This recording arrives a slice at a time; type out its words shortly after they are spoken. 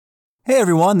Hey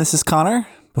everyone, this is Connor.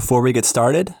 Before we get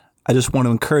started, I just want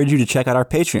to encourage you to check out our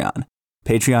Patreon,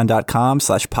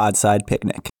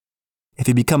 patreon.com/podsidepicnic. If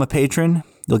you become a patron,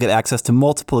 you'll get access to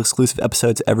multiple exclusive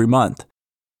episodes every month.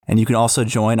 And you can also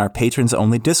join our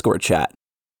patrons-only Discord chat,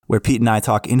 where Pete and I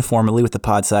talk informally with the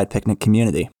Podside Picnic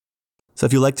community. So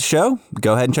if you like the show,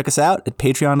 go ahead and check us out at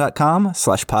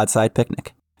patreon.com/podsidepicnic.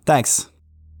 Thanks.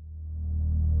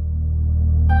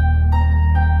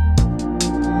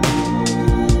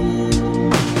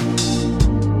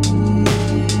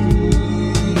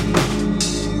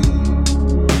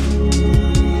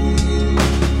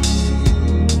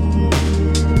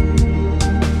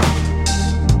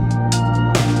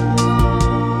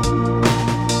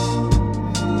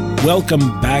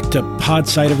 Welcome back to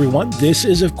Podside, everyone. This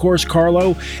is, of course,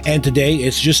 Carlo, and today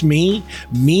it's just me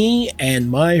and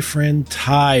my friend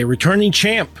Ty, returning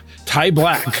champ, Ty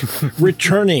Black,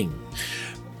 returning.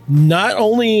 Not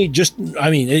only just,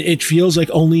 it feels like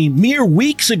only mere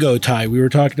weeks ago, Ty, we were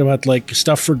talking about like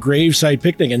stuff for Graveside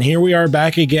Picnic, and here we are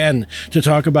back again to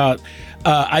talk about,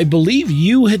 I believe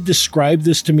you had described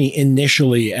this to me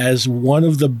initially as one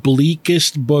of the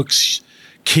bleakest books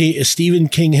Stephen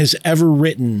King has ever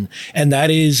written, and that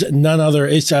is none other.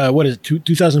 It's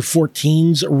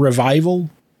 2014's Revival.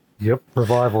 Yep,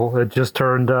 Revival. It just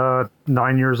turned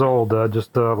 9 years old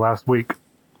just last week.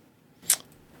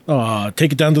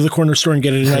 Take it down to the corner store and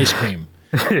get it an ice cream,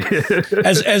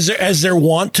 as they're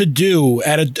wont to do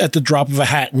at the drop of a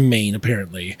hat in Maine.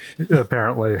 Apparently.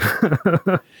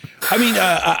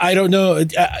 I don't know.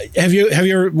 Have you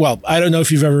ever? Well, I don't know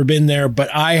if you've ever been there, but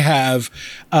I have.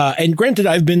 And granted,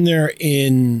 I've been there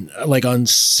during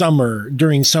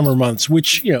summer months,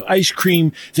 which, ice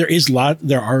cream.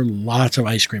 There are lots of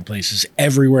ice cream places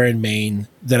everywhere in Maine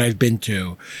that I've been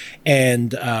to,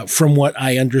 and from what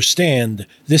I understand,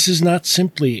 this is not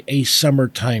simply a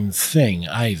summertime thing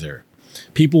either.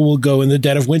 People will go in the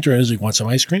dead of winter and is like, "Want some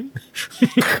ice cream?"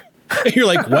 You're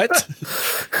like, what?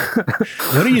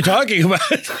 What are you talking about?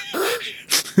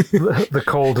 The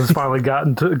cold has finally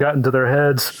gotten to their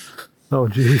heads. Oh,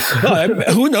 geez. Well,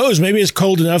 who knows? Maybe it's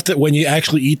cold enough that when you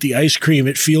actually eat the ice cream,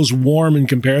 it feels warm in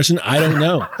comparison. I don't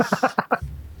know.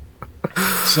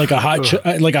 It's like a hot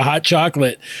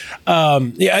chocolate.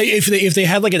 If they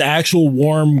had like an actual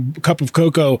warm cup of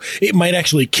cocoa, it might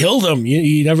actually kill them.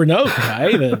 You never know,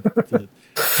 right? The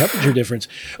temperature difference.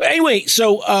 Anyway,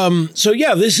 so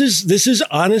yeah, this is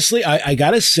honestly, I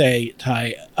gotta say,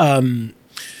 Ty.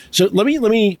 So let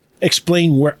me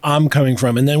explain where I'm coming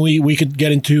from, and then we could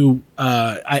get into.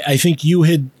 I think you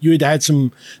had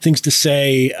some things to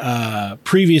say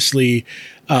previously.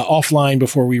 Offline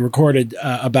before we recorded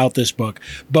about this book.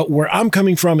 But where I'm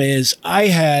coming from is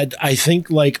I think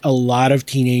like a lot of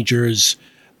teenagers,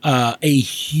 a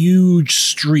huge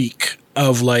streak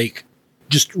of like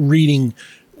just reading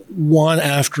one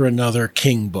after another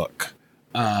King book.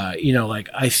 I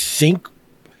think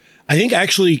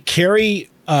actually Carrie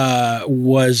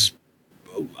was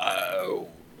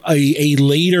a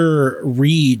later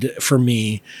read for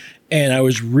me, and I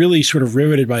was really sort of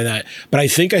riveted by that. But I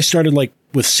think I started like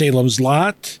with Salem's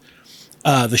Lot,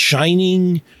 The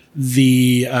Shining,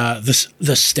 the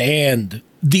Stand,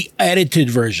 the edited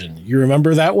version. You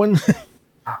remember that one?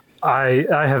 I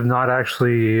have not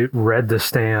actually read The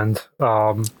Stand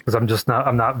because I'm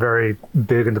not very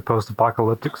big into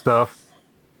post-apocalyptic stuff.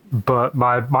 But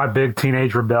my big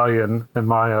teenage rebellion in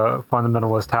my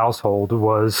fundamentalist household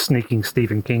was sneaking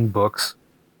Stephen King books.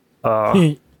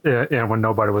 And when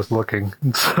nobody was looking,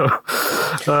 so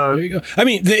there you go. I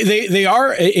mean, they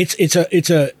are.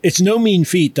 It's no mean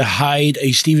feat to hide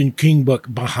a Stephen King book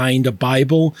behind a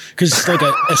Bible, because it's like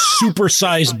a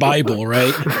supersized Bible,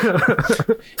 right?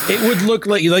 It would look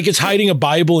like it's hiding a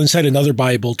Bible inside another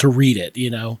Bible to read it,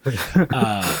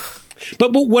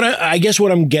 But what I guess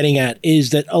what I'm getting at is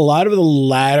that a lot of the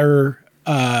latter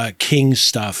King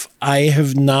stuff I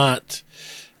have not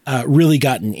really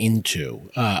gotten into.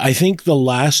 I think the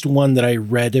last one that I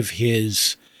read of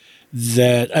his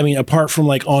apart from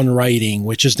like On Writing,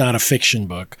 which is not a fiction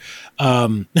book,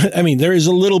 there is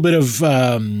a little bit of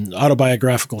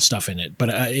autobiographical stuff in it, but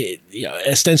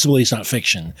ostensibly it's not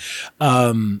fiction.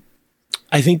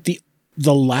 I think the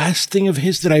last thing of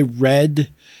his that I read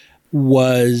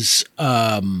was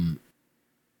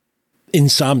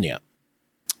Insomnia.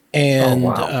 And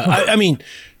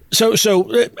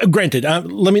granted,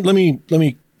 let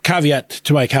me caveat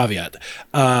to my caveat.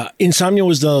 Insomnia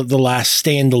was the last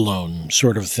standalone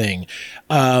sort of thing.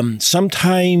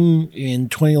 Sometime in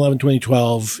 2011,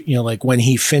 2012, like when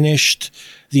he finished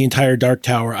the entire Dark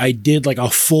Tower, I did like a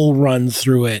full run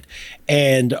through it.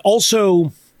 And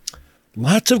also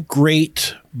lots of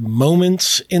great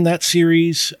moments in that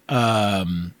series.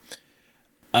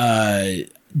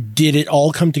 Did it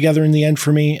all come together in the end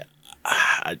for me?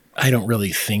 I don't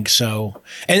really think so.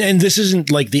 And this isn't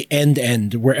like the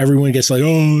end where everyone gets like,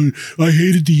 oh, I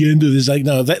hated the end of this. Like,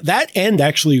 no, that end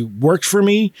actually worked for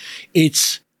me.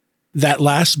 It's that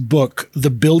last book,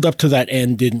 the build up to that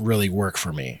end didn't really work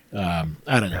for me. I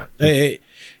don't know. It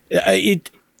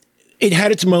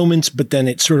had its moments, but then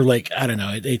it sort of like, I don't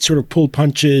know, it sort of pulled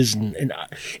punches and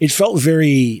it felt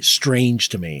very strange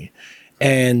to me.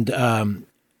 And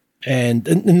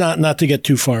not to get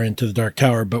too far into the Dark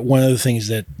Tower, but one of the things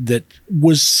that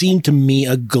seemed to me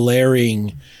a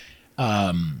glaring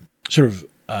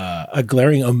a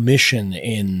glaring omission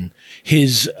in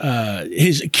his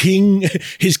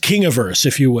kingiverse,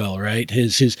 if you will, right?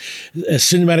 His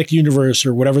cinematic universe,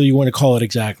 or whatever you want to call it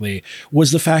exactly,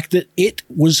 was the fact that it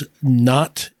was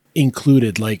not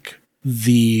included. Like,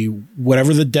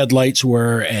 whatever the deadlights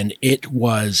were, and it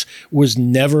was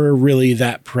never really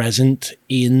that present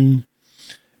in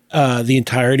the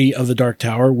entirety of the Dark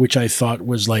Tower, which I thought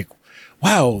was like,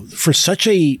 wow, for such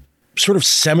a sort of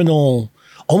seminal,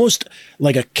 almost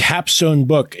like a capstone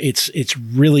book, it's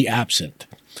really absent.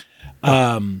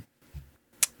 But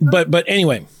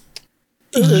anyway,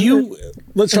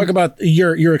 let's talk about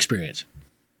your experience.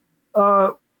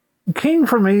 King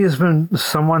for me has been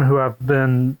someone who I've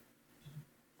been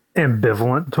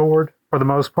ambivalent toward for the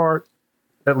most part,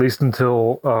 at least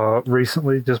until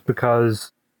recently, just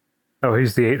because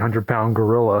he's the 800-pound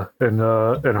gorilla in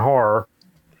horror.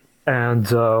 And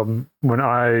when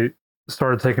I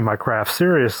started taking my craft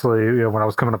seriously, when I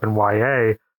was coming up in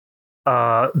YA,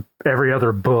 every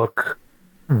other book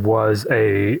was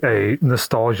a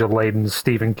nostalgia-laden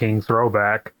Stephen King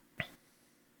throwback,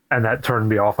 and that turned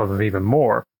me off of him even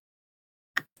more.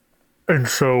 And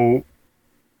so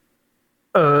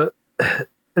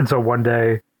one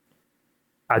day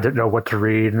I didn't know what to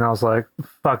read, and I was like,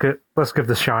 fuck it, let's give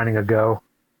The Shining a go.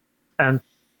 And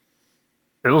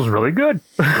it was really good.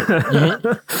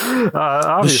 Mm-hmm.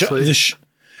 Obviously.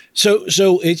 So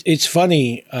it's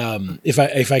funny,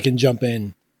 if I can jump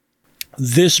in.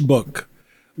 This book,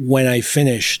 when I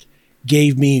finished,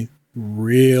 gave me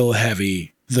real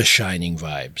heavy The Shining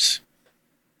vibes.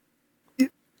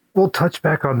 We'll touch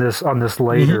back on this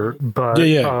later, mm-hmm. But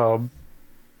yeah.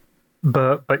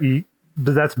 But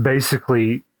that's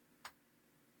basically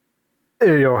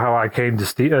how I came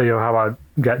to how I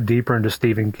got deeper into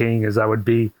Stephen King, is I would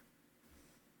be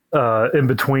in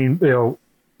between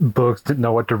books, didn't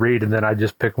know what to read, and then I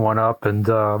just pick one up, and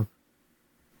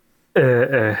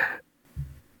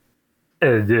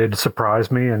it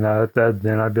surprised me, and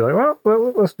then I'd be like,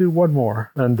 well, let's do one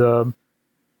more, and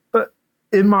but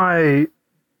I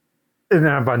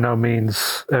by no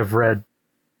means have read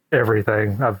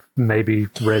everything. I've maybe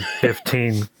read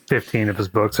 15 of his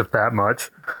books, if that much.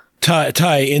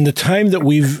 Ty, in the time that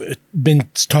we've been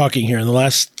talking here, in the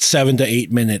last 7 to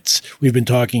 8 minutes we've been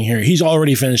talking here, he's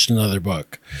already finished another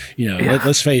book. Yeah.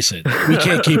 Let's face it, we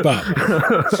can't keep up.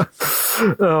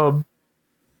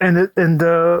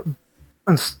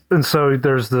 And so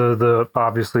there's the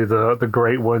obviously the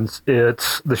great ones.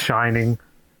 It's The Shining,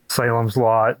 Salem's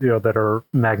Lot, that are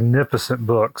magnificent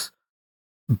books.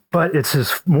 But it's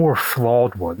his more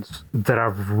flawed ones that I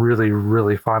really,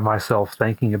 really find myself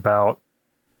thinking about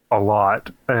a lot.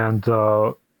 And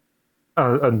of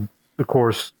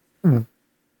course,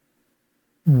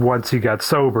 once he got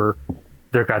sober,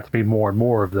 there got to be more and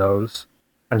more of those.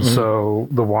 And mm-hmm. So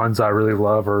the ones I really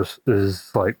love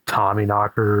is like Tommy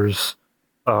Knockers,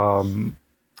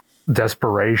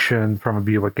 Desperation from a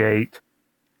Buick 8.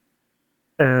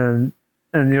 And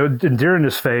during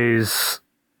this phase,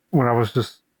 when I was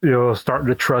just starting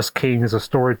to trust King as a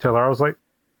storyteller, I was like,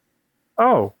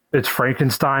 oh, it's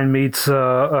Frankenstein meets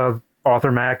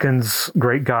Arthur Macken's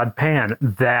Great God Pan.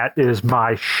 That is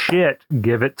my shit.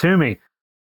 Give it to me.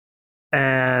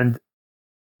 And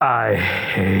I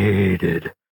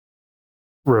hated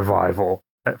Revival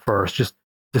at first, just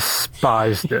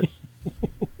despised it.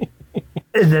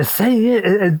 And the thing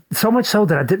is, so much so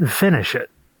that I didn't finish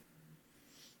it.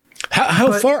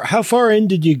 How far in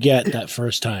did you get that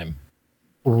first time?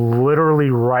 Literally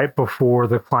right before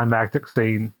the climactic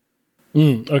scene.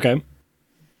 Okay.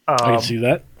 I can see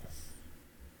that.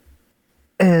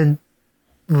 And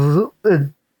a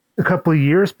couple of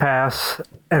years pass,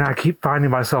 and I keep finding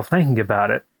myself thinking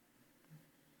about it.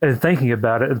 And thinking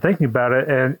about it.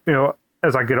 And,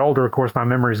 as I get older, of course, my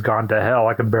memory's gone to hell.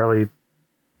 I can barely,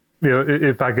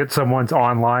 if I get someone's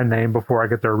online name before I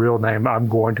get their real name, I'm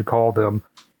going to call them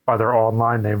by their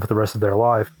online name for the rest of their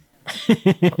life.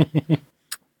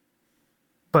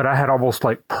 but I had almost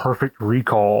like perfect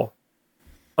recall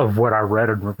of what I read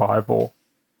in Revival.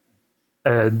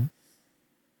 And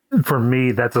for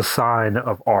me, that's a sign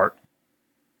of art.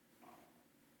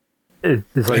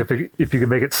 It's like if you can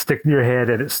make it stick in your head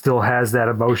and it still has that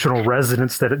emotional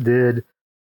resonance that it did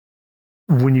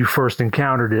when you first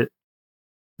encountered it,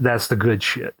 that's the good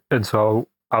shit. And so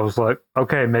I was like,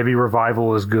 okay, maybe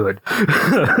Revival is good.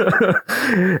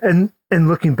 and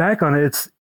looking back on it,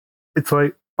 it's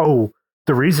like, oh,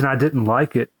 the reason I didn't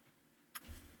like it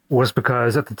was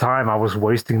because at the time I was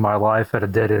wasting my life at a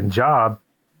dead-end job,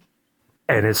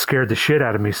 and it scared the shit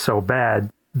out of me so bad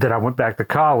that I went back to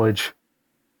college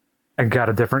and got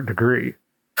a different degree.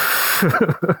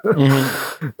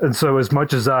 Mm-hmm. And so as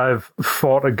much as I've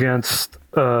fought against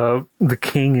the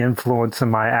King influence in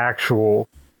my actual,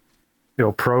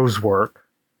 prose work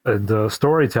and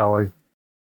storytelling,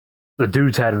 the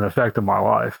dude's had an effect on my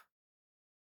life.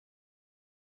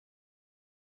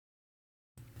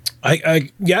 I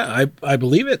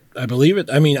believe it. I believe it.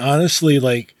 I mean, honestly,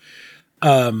 like,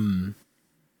 and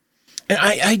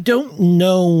I don't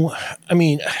know. I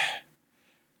mean,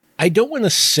 I don't want to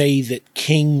say that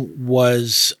King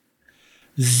was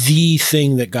the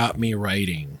thing that got me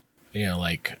writing,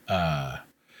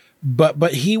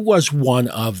 but he was one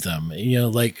of them,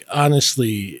 like,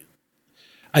 honestly,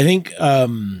 I think,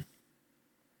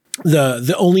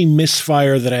 the only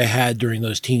misfire that I had during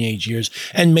those teenage years,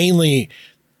 and mainly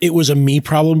it was a me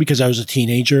problem because I was a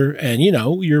teenager and,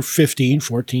 you're 15,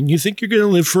 14, you think you're going to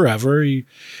live forever. You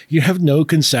have no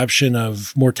conception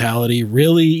of mortality,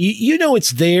 really. It's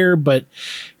there, but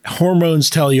hormones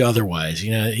tell you otherwise.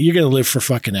 You're going to live for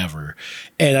fucking ever.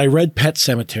 And I read Pet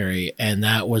Sematary, and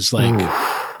that was like,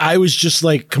 I was just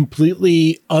like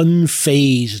completely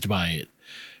unfazed by it.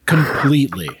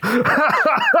 Completely.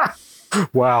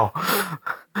 Wow.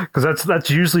 Because that's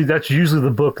usually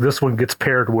the book this one gets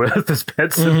paired with, is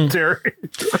Pet Sematary.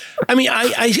 I mean,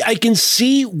 I can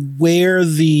see where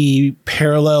the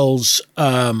parallels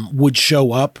would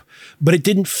show up, but it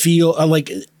didn't feel like,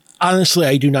 honestly,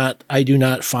 I do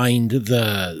not find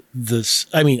this.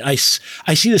 I mean, I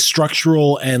see the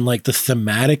structural and like the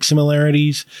thematic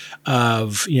similarities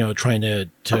of, trying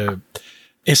to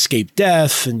escape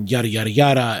death and yada, yada,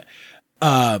 yada.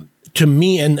 To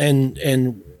me,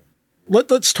 and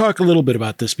let's talk a little bit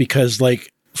about this, because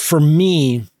like for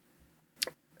me,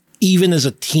 even as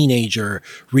a teenager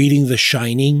reading The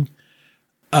Shining,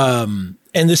 and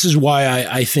this is why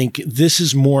I think this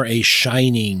is more a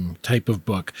Shining type of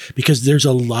book, because there's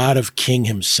a lot of King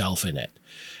himself in it.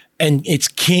 And it's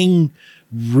King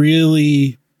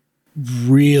really,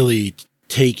 really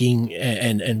taking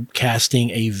and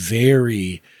casting a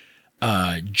very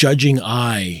judging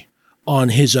eye on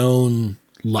his own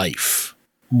life,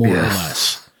 more or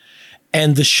less.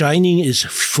 And The Shining is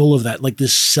full of that, like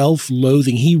this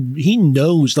self-loathing. He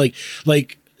knows, like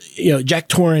Jack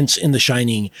Torrance in The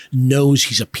Shining knows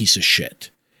he's a piece of shit.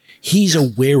 He's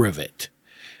aware of it.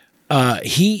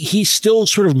 He still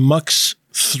sort of mucks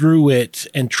through it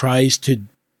and tries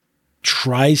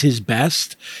his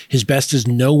best. His best is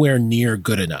nowhere near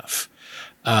good enough.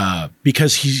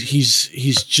 Because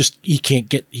he can't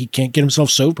get himself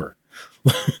sober.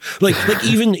 like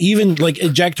even like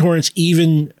Jack Torrance,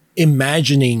 even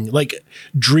imagining like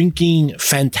drinking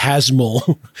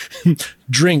phantasmal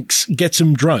drinks gets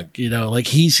him drunk, like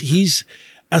he's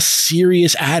a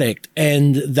serious addict.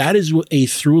 And that is a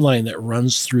through line that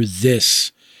runs through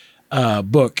this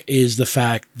book, is the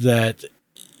fact that,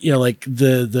 like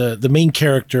the main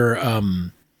character,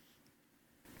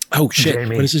 oh shit!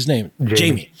 Jamie. What is his name?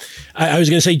 Jamie. I was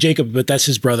going to say Jacob, but that's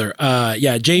his brother.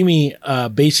 Jamie.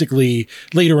 Basically,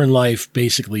 later in life,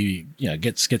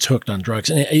 gets hooked on drugs,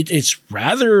 and it's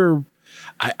rather.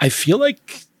 I feel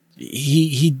like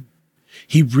he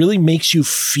really makes you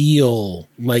feel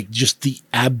like just the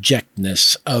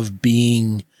abjectness of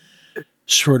being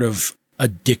sort of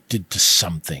addicted to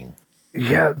something.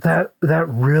 Yeah, that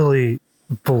really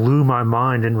blew my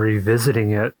mind in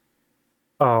revisiting it.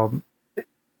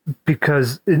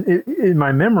 Because in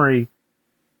my memory,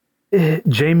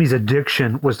 Jamie's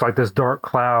addiction was like this dark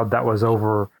cloud that was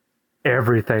over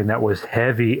everything, that was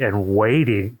heavy and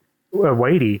weighty,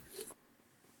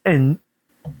 and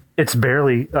it's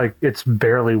barely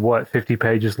what, 50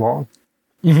 pages long.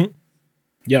 Mm-hmm.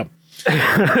 Yeah.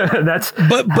 That's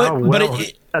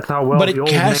how well the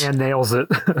old man nails it.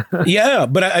 Yeah,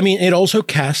 but I mean, it also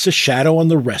casts a shadow on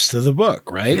the rest of the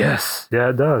book, right? Yes, yeah,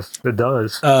 it does. It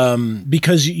does.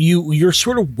 Because you're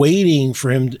sort of waiting for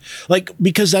him,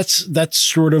 because that's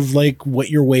sort of like what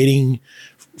you're waiting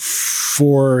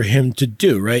for him to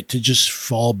do, right? To just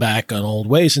fall back on old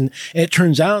ways, and it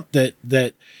turns out that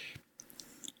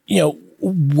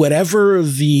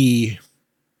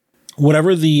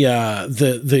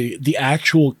the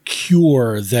actual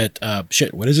cure that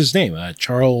what is his name?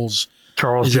 Charles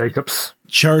Jacobs.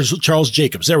 Charles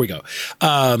Jacobs. There we go.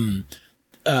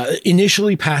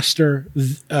 Initially pastor,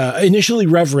 initially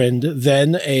reverend,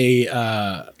 then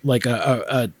a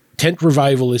tent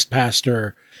revivalist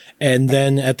pastor, and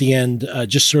then at the end,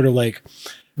 just sort of like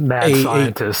mad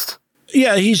scientist.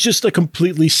 He's just a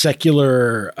completely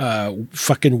secular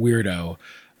fucking weirdo,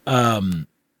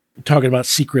 talking about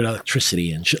secret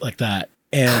electricity and shit like that.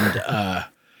 And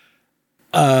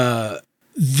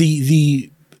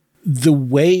the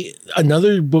way,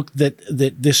 another book that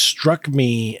this struck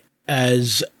me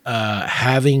as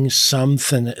having some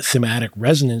thematic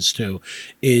resonance to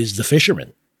is The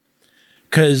Fisherman,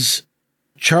 because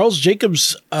Charles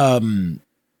Jacobs'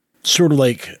 sort of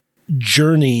like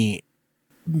journey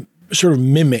sort of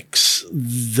mimics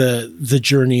the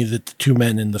journey that the two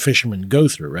men in The Fisherman go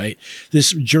through, right?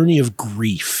 This journey of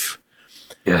grief.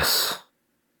 Yes.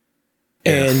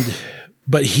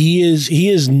 But he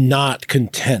is not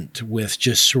content with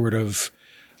just sort of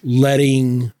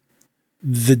letting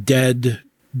the dead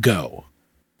go.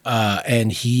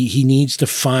 And he needs to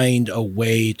find a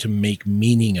way to make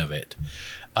meaning of it.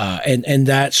 And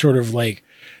that sort of like,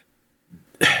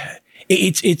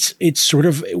 it's sort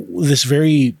of this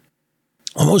very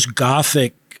almost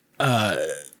gothic,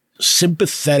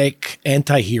 sympathetic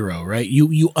anti-hero, right?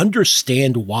 You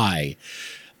understand why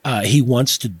he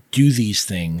wants to do these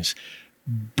things,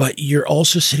 but you're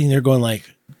also sitting there going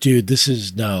like, dude, this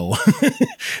is no.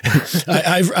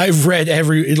 I've read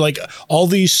all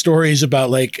these stories about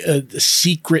like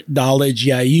secret knowledge.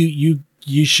 Yeah, you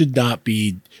should not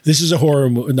be. This is a horror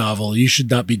novel. You should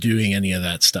not be doing any of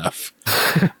that stuff.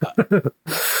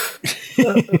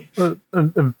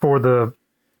 And for the,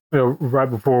 right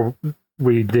before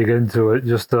we dig into it,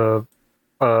 just a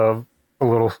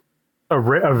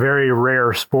very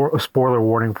rare spoiler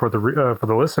warning for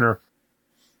the listener.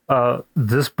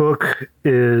 This book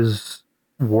is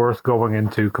worth going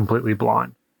into completely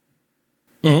blind.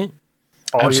 Mm-hmm.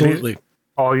 Absolutely.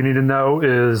 All you need to know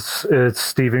is it's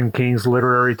Stephen King's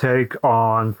literary take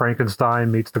on Frankenstein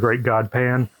meets the Great God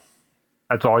Pan.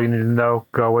 That's all you need to know.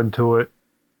 Go into it,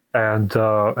 and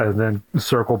then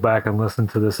circle back and listen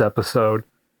to this episode,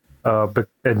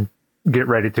 and get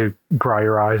ready to cry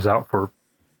your eyes out for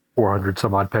 400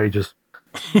 some odd pages.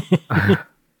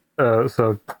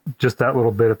 So just that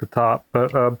little bit at the top.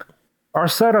 But our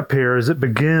setup here is it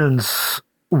begins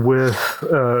with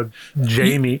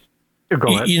Jamie. Go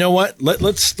ahead. You know what?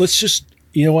 Let's just.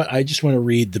 You know what? I just want to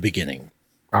read the beginning.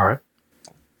 All right.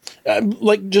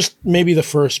 Like just maybe the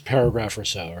first paragraph or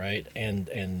so, right?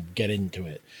 And get into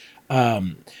it.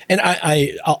 And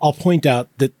I'll point out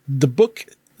that the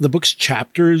book's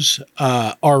chapters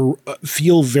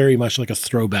feel very much like a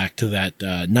throwback to that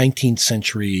 19th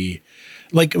century,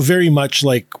 like very much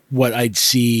like what I'd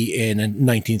see in a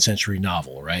 19th century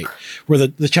novel, right? Where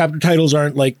the chapter titles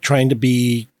aren't like trying to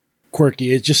be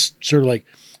quirky. It's just sort of like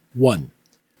 1,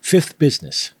 Fifth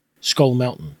Business, Skull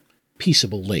Mountain,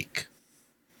 Peaceable Lake.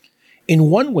 In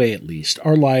one way, at least,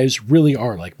 our lives really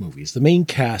are like movies. The main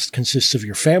cast consists of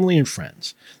your family and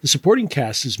friends. The supporting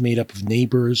cast is made up of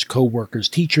neighbors, co-workers,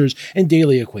 teachers, and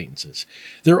daily acquaintances.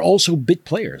 There are also bit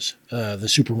players, the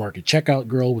supermarket checkout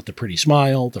girl with the pretty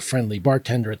smile, the friendly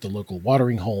bartender at the local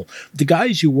watering hole, the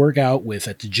guys you work out with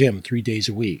at the gym 3 days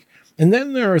a week. And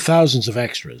then there are thousands of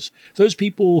extras, those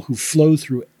people who flow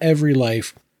through every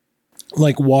life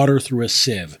like water through a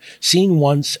sieve, seen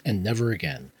once and never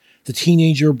again. The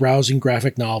teenager browsing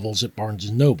graphic novels at Barnes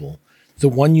 & Noble, the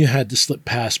one you had to slip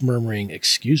past murmuring,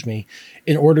 "Excuse me,"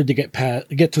 in order to get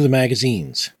to the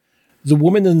magazines. The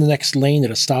woman in the next lane at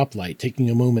a stoplight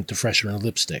taking a moment to freshen her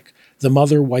lipstick. The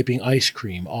mother wiping ice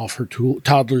cream off her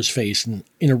toddler's face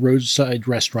in a roadside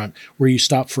restaurant where you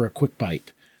stop for a quick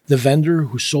bite. The vendor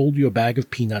who sold you a bag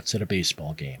of peanuts at a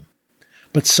baseball game.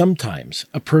 But sometimes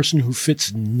a person who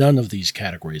fits none of these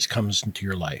categories comes into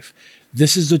your life.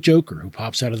 This is the Joker who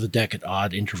pops out of the deck at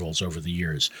odd intervals over the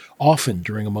years, often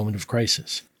during a moment of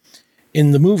crisis.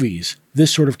 In the movies,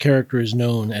 this sort of character is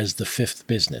known as the fifth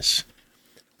business,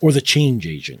 or the change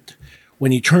agent.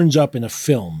 When he turns up in a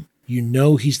film, you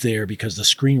know he's there because the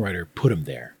screenwriter put him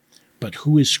there. But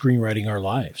who is screenwriting our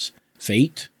lives?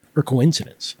 Fate or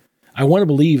coincidence? I want to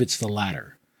believe it's the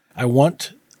latter. I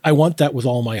want that with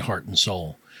all my heart and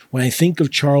soul. When I think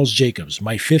of Charles Jacobs,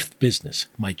 my fifth business,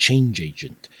 my change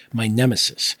agent, my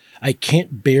nemesis, I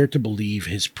can't bear to believe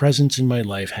his presence in my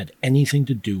life had anything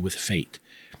to do with fate.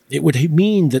 It would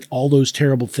mean that all those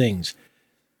terrible things,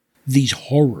 these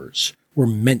horrors, were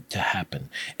meant to happen.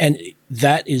 And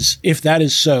that is, if that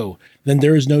is so, then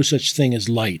there is no such thing as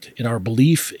light, and our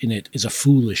belief in it is a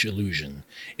foolish illusion.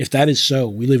 If that is so,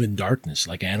 we live in darkness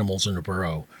like animals in a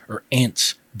burrow or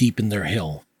ants deep in their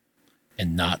hill,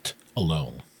 and not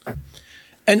alone.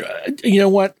 And you know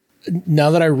what?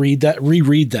 Now that I reread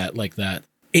that like that,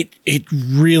 it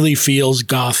really feels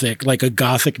gothic, like a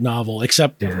gothic novel,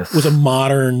 except with a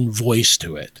modern voice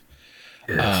to it.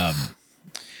 Yes.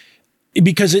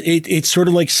 Because it's sort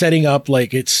of like setting up,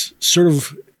 like it's sort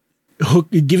of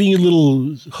giving you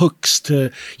little hooks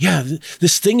to,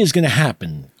 this thing is going to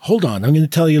happen. Hold on, I'm going to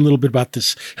tell you a little bit about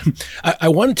this. I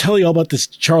want to tell you all about this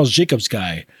Charles Jacobs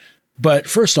guy, but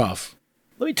first off,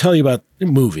 let me tell you about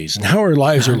movies and how our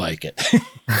lives are like it.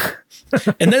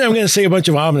 And then I'm going to say a bunch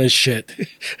of ominous shit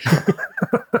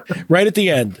right at the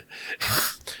end.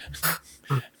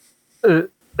 And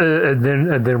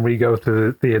then we go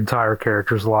through the entire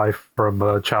character's life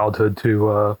from childhood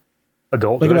to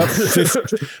adulthood.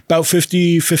 Like about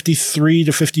 50, 53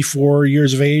 to 54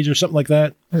 years of age or something like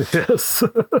that. Yes.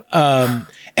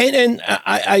 And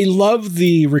I love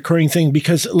the recurring thing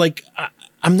because, like,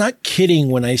 I'm not kidding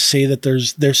when I say that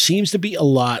there seems to be a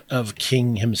lot of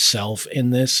King himself in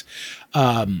this.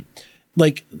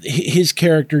 Like his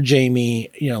character Jamie,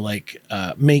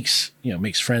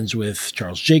 makes friends with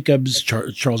Charles Jacobs.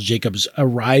 Charles Jacobs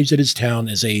arrives at his town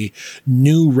as a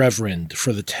new reverend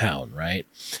for the town, right?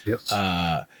 Yes.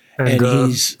 And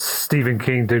he's Stephen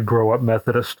King did grow up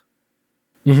Methodist.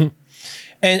 Mm-hmm.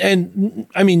 And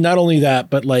I mean, not only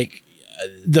that, but like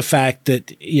the fact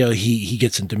that, he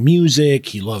gets into music,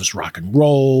 he loves rock and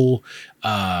roll,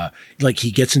 like he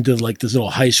gets into like this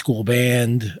little high school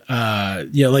band,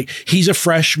 like he's a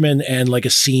freshman and like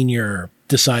a senior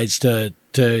decides to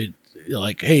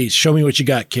like, hey, show me what you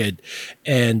got, kid.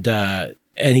 And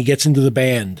he gets into the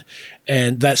band,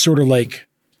 and that sort of like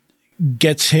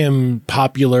gets him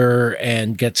popular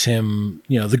and gets him,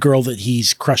 the girl that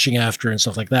he's crushing after and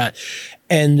stuff like that.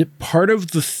 And part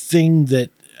of the thing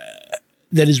that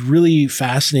is really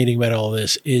fascinating about all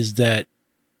this is that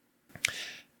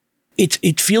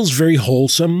it feels very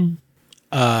wholesome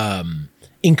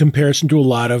in comparison to a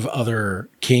lot of other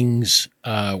King's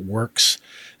works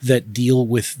that deal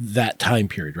with that time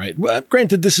period, right? Well,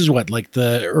 granted, this is like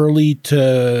the early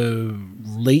to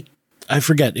late, I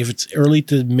forget if it's early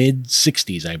to mid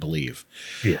 60s, I believe,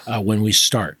 yes. When we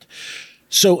start.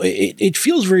 So it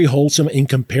feels very wholesome in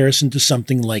comparison to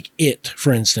something like It,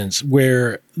 for instance,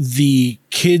 where the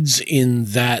kids in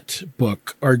that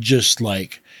book are just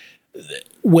like,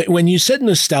 when you said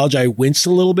nostalgia, I winced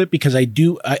a little bit because I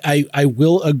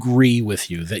will agree with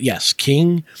you that yes,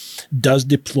 King does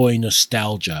deploy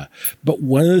nostalgia, but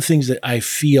one of the things that I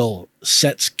feel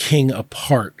sets King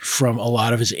apart from a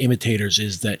lot of his imitators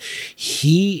is that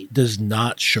he does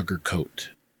not sugarcoat.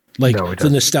 Like the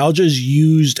nostalgia is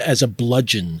used as a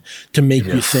bludgeon to make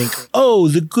you think, oh,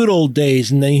 the good old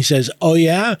days. And then he says, oh,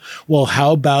 yeah, well,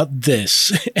 how about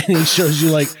this? And he shows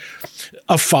you like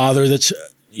a father that's,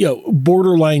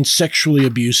 borderline sexually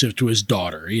abusive to his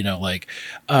daughter, like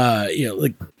a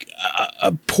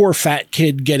poor fat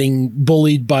kid getting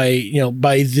bullied by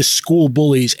the school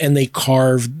bullies, and they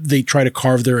try to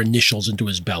carve their initials into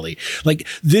his belly. Like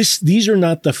these are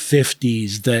not the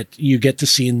 50s that you get to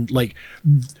see in like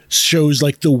shows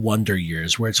like The Wonder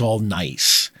Years where it's all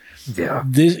nice. Yeah.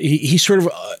 He's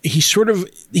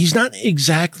not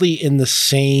exactly in the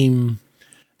same.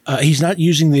 He's not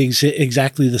using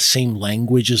exactly the same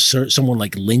language as someone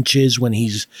like Lynch is when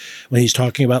he's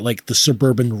talking about like the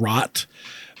suburban rot,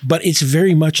 but it's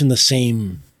very much in the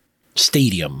same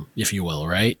stadium, if you will,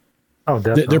 right? Oh,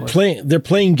 definitely. They're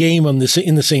playing game in the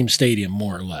same stadium,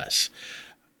 more or less.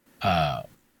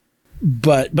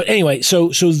 But anyway, so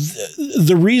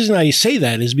the reason I say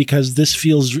that is because this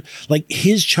feels like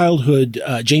his childhood,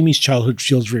 Jamie's childhood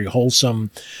feels very wholesome.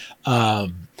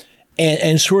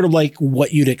 And sort of like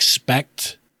what you'd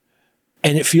expect.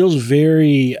 And it feels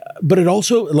but it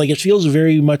also like, it feels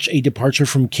very much a departure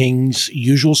from King's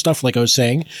usual stuff, like I was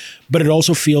saying, but it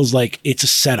also feels like it's a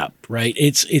setup, right?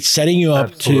 It's setting you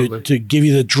up to give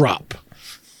you the drop.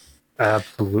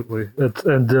 Absolutely.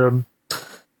 And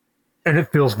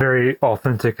it feels very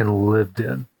authentic and lived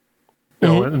in,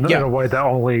 in a way that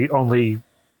only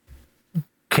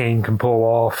King can pull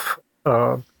off.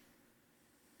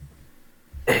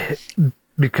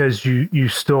 Because you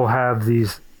still have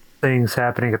these things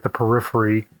happening at the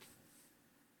periphery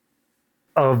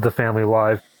of the family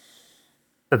life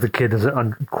that the kid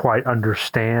doesn't quite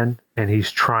understand, and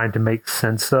he's trying to make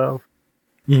sense of.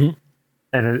 Mm-hmm.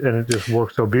 And it just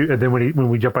works so beautifully. And then when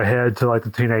we jump ahead to like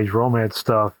the teenage romance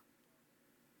stuff,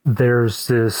 there's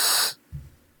this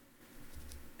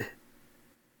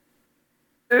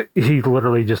he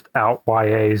literally just out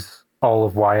YAs all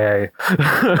of YA.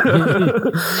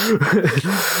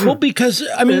 Well, because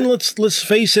I mean, let's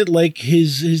face it. Like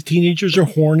his teenagers are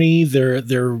horny. They're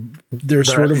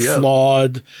sort of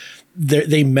flawed.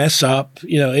 They mess up.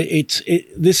 You know,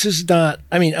 this is not.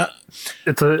 I mean,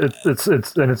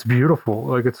 it's beautiful.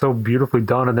 Like it's so beautifully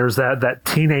done. And there's that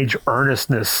teenage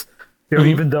earnestness. You know,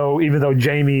 even though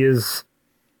Jamie is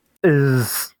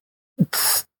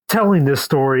telling this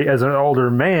story as an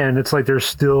older man, it's like there's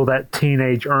still that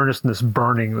teenage earnestness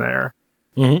burning there,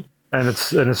 and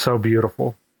it's so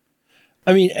beautiful.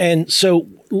 I mean, and so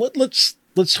let's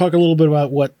talk a little bit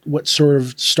about what sort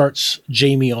of starts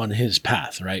Jamie on his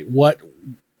path, right?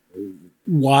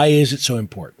 Why is it so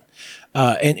important?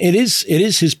 And it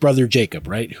is his brother Jacob,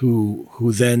 right?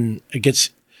 Who then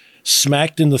gets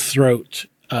smacked in the throat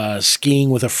skiing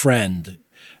with a friend.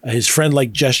 His friend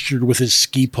like gestured with his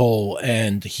ski pole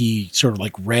and he sort of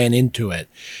like ran into it.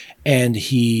 And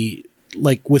he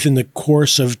like within the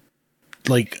course of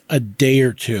like a day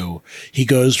or two, he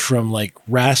goes from like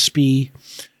raspy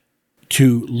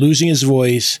to losing his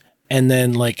voice. And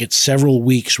then like it's several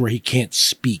weeks where he can't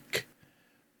speak.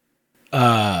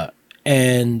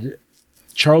 And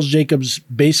Charles Jacobs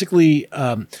basically,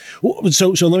 so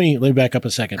let me back up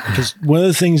a second, because one of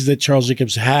the things that Charles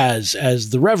Jacobs has as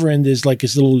the Reverend is like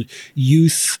his little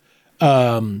youth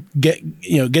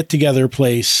get together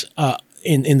place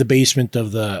in the basement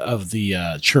of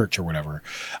the church or whatever,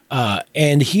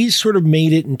 and he's sort of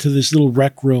made it into this little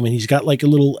rec room, and he's got like a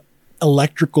little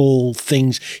electrical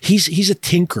things. He's a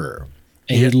tinkerer,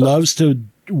 and he loves to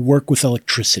work with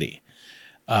electricity.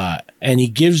 And he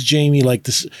gives Jamie like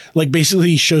this, like basically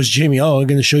he shows Jamie, oh, I'm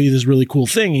going to show you this really cool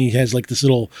thing. And he has like this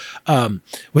little,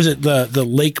 was it the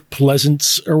Lake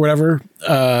Pleasance or whatever?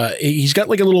 He's got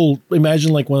like a little,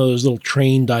 imagine like one of those little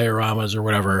train dioramas or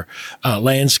whatever,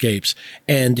 landscapes.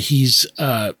 And he's,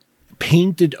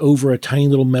 painted over a tiny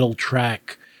little metal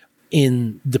track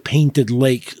in the painted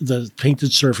lake, the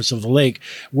painted surface of the lake,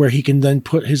 where he can then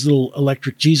put his little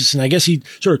electric Jesus. And I guess he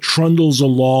sort of trundles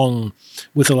along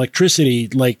with electricity,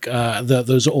 like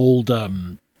those old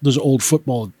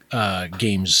football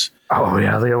games. Oh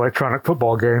yeah, the electronic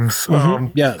football games.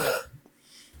 Yeah,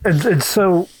 and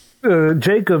so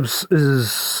Jacobs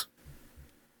is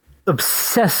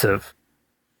obsessive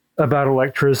about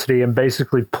electricity and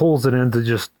basically pulls it into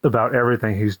just about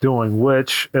everything he's doing,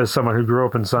 which, as someone who grew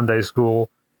up in Sunday school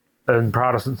and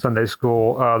Protestant Sunday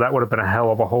school, that would have been a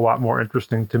hell of a whole lot more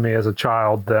interesting to me as a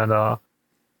child than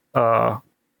the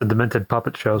demented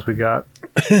puppet shows we got.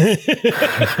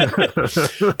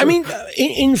 I mean,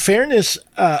 in fairness,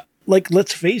 like,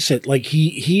 let's face it, like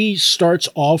he starts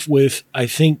off with, I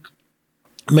think,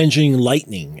 mentioning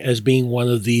lightning as being one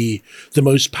of the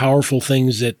most powerful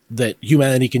things that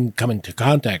humanity can come into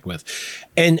contact with.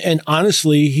 And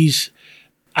honestly,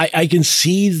 I can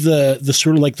see the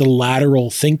sort of like the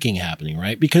lateral thinking happening,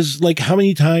 right? Because like how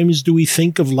many times do we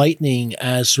think of lightning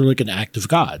as sort of like an act of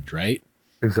God, right?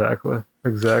 Exactly.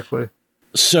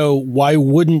 So why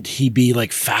wouldn't he be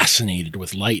like fascinated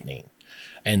with lightning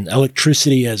and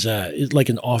electricity as like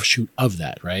an offshoot of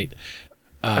that, right?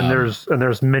 And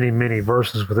there's many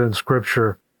verses within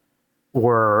Scripture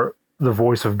where the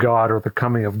voice of God or the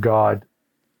coming of God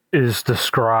is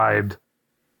described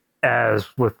as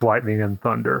with lightning and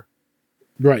thunder.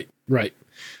 Right.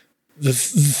 The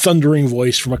thundering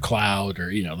voice from a cloud,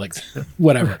 or like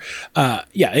whatever.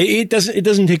 It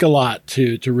doesn't take a lot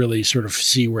to really sort of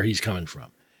see where he's coming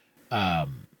from.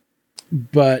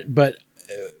 But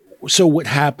so what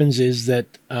happens is that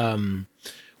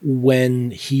when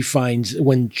the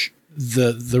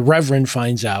Reverend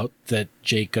finds out that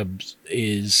Jacob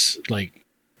is like,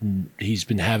 he's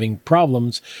been having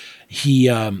problems, he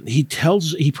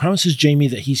promises Jamie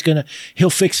that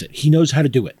he'll fix it. He knows how to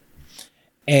do it.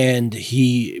 And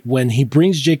when he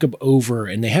brings Jacob over,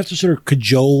 and they have to sort of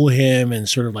cajole him and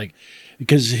sort of like,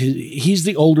 because he's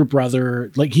the older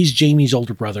brother, like he's Jamie's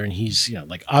older brother, and he's,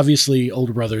 like obviously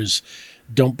older brothers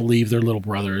don't believe their little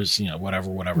brothers,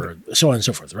 whatever, so on and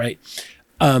so forth, right?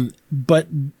 But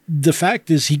the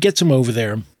fact is, he gets him over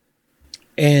there,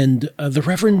 and the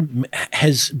Reverend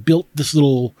has built this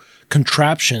little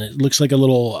contraption. It looks like a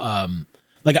little,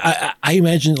 like I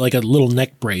imagine like a little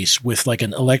neck brace with like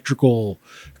an electrical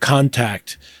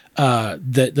contact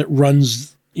that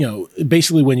runs,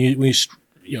 basically when you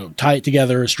tie it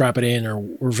together, or strap it in,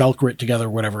 or Velcro it together, or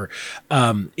whatever.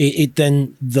 It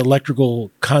then the electrical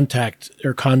contact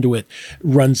or conduit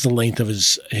runs the length of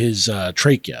his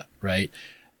trachea, right?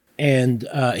 And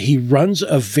he runs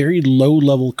a very low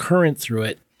level current through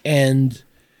it, and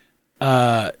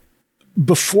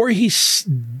before he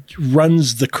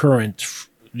runs the current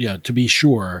to be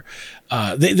sure.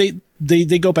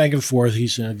 They go back and forth.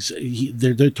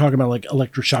 They're talking about like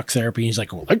electroshock therapy. He's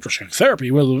like, well, electroshock therapy,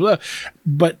 blah, blah, blah.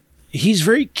 But he's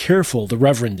very careful, the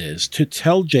Reverend is, to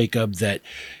tell Jacob that,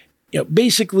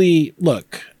 basically,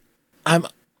 look, I'm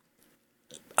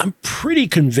pretty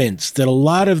convinced that a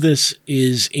lot of this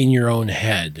is in your own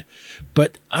head,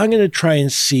 but I'm going to try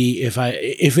and see if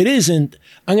it isn't,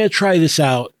 I'm going to try this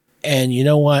out, and you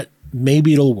know what?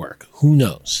 Maybe it'll work. Who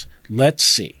knows? Let's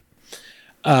see.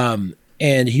 And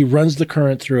he runs the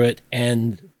current through it,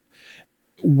 and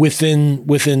within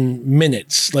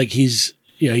minutes, like he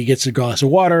gets a glass of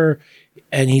water,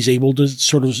 and he's able to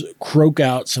sort of croak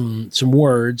out some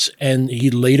words, and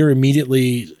he later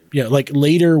immediately,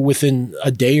 later within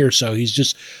a day or so, he's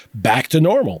just back to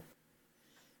normal.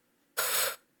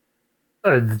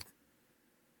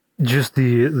 Just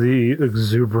the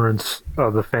exuberance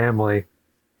of the family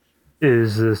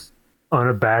is this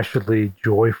unabashedly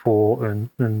joyful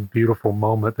and beautiful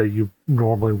moment that you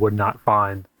normally would not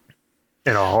find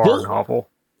in a horror novel.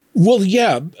 Well,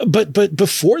 yeah, but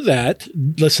before that,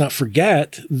 let's not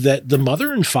forget that the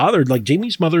mother and father, like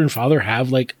Jamie's mother and father,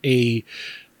 have like a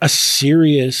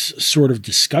serious sort of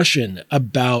discussion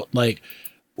about like,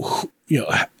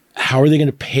 how are they going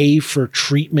to pay for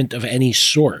treatment of any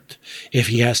sort if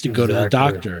he has to go to the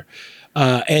doctor?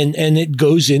 And it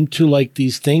goes into like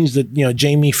these things that,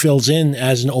 Jamie fills in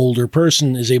as an older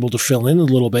person, is able to fill in a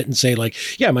little bit and say like,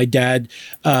 yeah, my dad,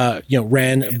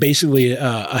 ran basically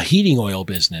a heating oil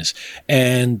business.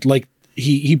 And like,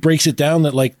 he breaks it down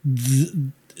that like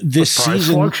this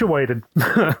season fluctuated.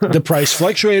 The price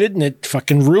fluctuated and it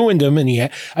fucking ruined him. And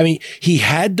he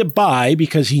had to buy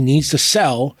because he needs to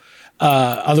sell.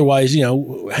 Otherwise,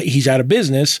 he's out of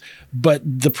business, but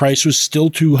the price is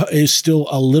still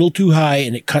a little too high,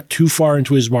 and it cut too far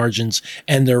into his margins,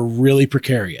 and they're really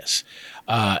precarious.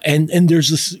 And there's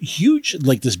this huge,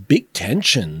 like this big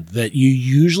tension that you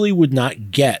usually would not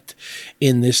get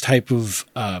in this type of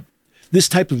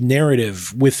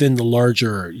narrative within the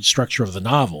larger structure of the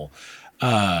novel.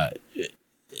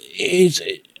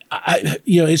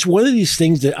 It's one of these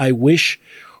things that I wish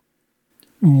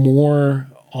more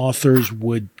authors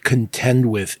would contend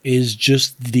with, is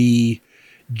just the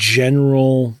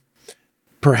general,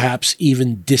 perhaps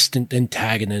even distant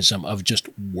antagonism of just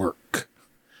work.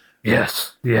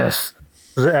 Yes. It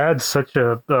adds such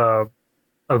a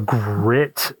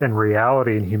grit and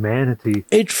reality and humanity.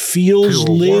 It feels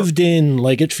lived in,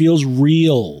 like it feels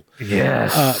real.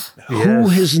 Yes. Who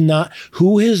has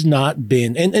not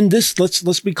been, and this,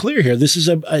 let's be clear here. This is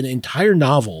an entire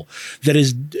novel that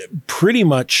is pretty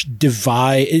much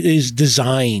is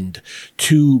designed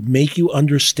to make you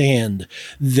understand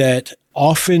that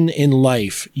often in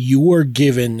life you are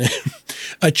given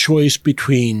a choice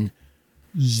between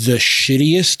the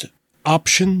shittiest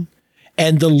option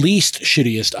and the least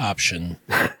shittiest option.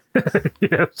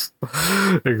 Yes,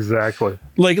 exactly.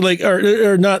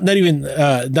 Or not even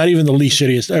the least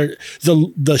shittiest, or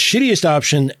the shittiest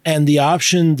option and the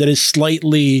option that is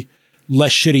slightly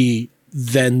less shitty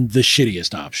than the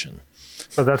shittiest option.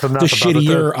 So that's enough. The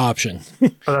shittier option.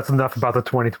 That's enough about the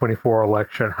 2024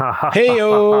 election.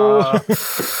 Hey-o.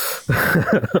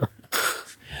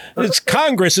 It's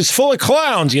Congress is full of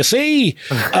clowns, you see.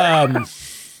 Yeah.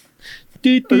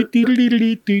 So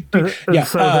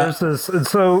there's this, and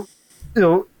so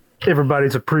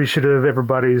everybody's appreciative.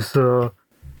 Everybody's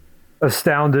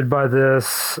astounded by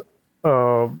this.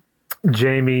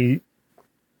 Jamie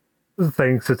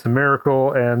thinks it's a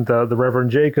miracle, and the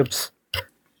Reverend Jacobs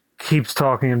keeps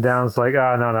talking him down. It's like,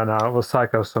 no, it was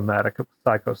psychosomatic.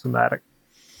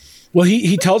 Well,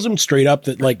 he tells him straight up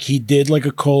that like he did like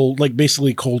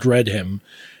basically cold read him.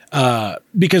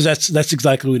 Because that's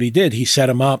exactly what he did. He set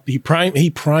him up. He primed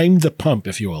the pump,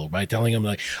 if you will, by telling him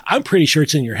like, I'm pretty sure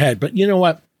it's in your head, but you know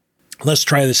what? Let's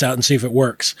try this out and see if it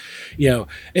works.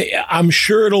 I'm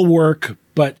sure it'll work,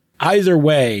 but either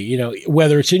way,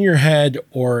 whether it's in your head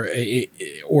or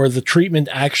the treatment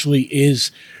actually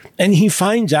is, and he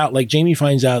finds out, like Jamie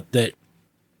finds out that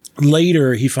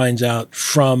later he finds out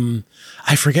from,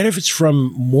 I forget if it's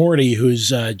from Morty,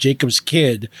 who's Jacob's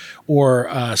kid, or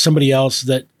somebody else,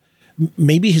 that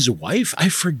maybe his wife, I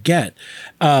forget,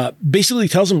 basically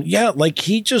tells him, yeah, like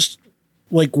he just,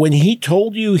 like when he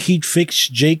told you he'd fix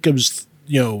Jacob's,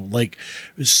 try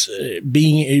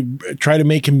to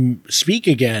make him speak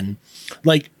again,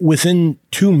 like within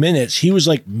 2 minutes, he was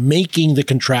like making the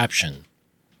contraption.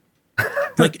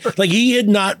 like he had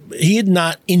not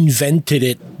invented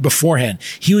it beforehand.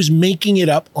 He was making it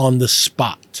up on the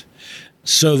spot.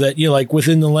 So that, like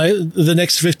within the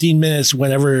next 15 minutes,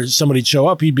 whenever somebody'd show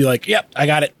up, he'd be like, yep, I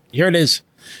got it. Here it is.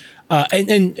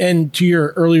 And to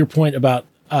your earlier point about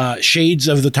shades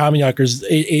of the Tommyknockers,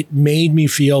 it made me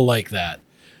feel like that.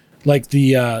 Like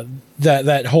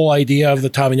that whole idea of the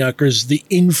Tommyknockers, the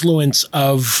influence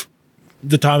of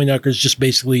the Tommyknockers just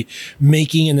basically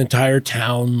making an entire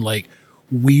town like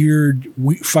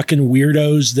fucking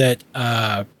weirdos that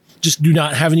just do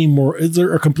not have any more.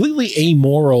 They're completely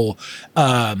amoral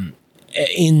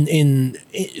in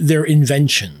their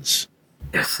inventions.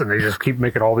 Yes, and they just keep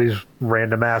making all these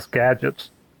random ass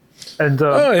gadgets. And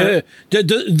this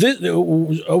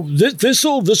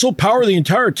will power the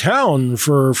entire town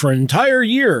for an entire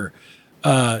year.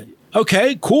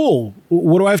 Okay, cool.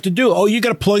 What do I have to do? Oh, you got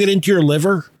to plug it into your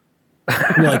liver.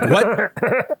 You're like, what?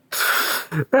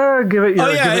 Give it.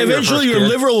 Eventually your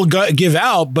liver will give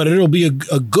out, but it'll be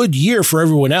a good year for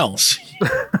everyone else.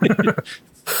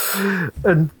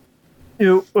 And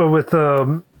with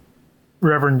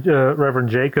Reverend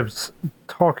Jacobs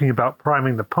talking about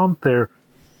priming the pump there.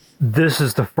 This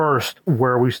is the first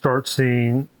where we start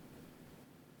seeing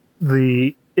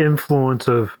the influence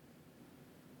of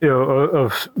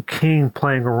King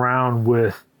playing around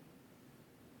with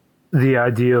the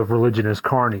idea of religion as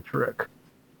carny trick.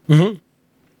 Mm-hmm.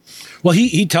 Well,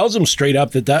 he tells him straight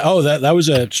up that was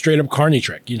a straight up carny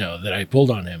trick, that I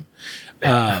pulled on him.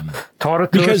 Taught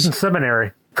it to us in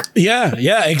seminary. Yeah,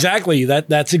 exactly.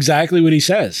 That's exactly what he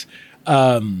says.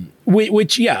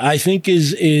 Which I think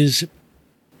is.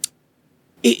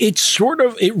 It's sort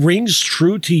of, it rings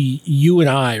true to you and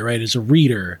I, right, as a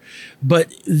reader,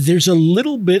 but there's a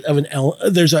little bit of an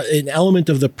element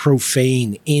of the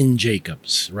profane in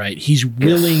Jacobs, right? He's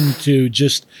willing to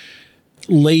just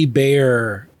lay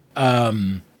bare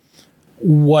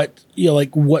what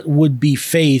would be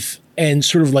faith and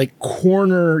sort of like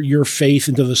corner your faith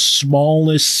into the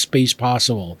smallest space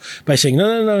possible by saying,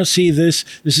 no, see, this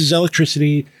is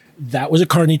electricity, that was a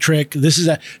carny trick, this is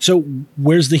that. So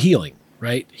where's the healing?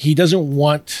 Right, he doesn't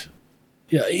want.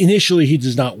 Initially, he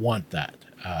does not want that.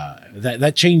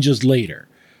 That changes later,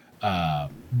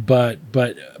 but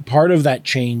part of that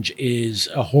change is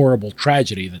a horrible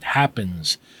tragedy that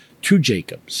happens to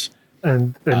Jacobs.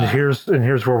 And here's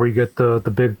where we get the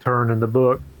big turn in the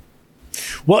book.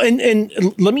 Well, and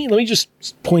let me just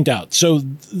point out. So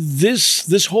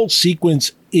this whole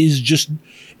sequence is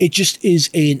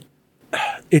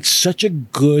it's such a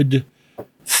good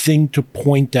thing to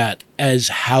point at as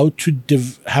how to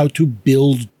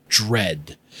build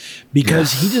dread,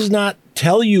 because he does not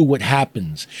tell you what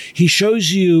happens. He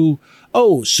shows you,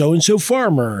 so and so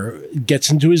farmer gets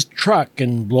into his truck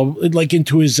and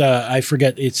into his I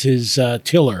forget, it's his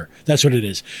tiller. That's what it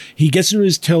is. He gets into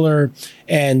his tiller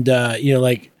and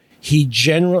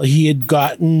he had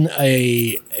gotten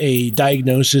a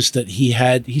diagnosis that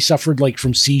he suffered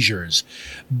from seizures,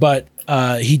 but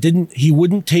he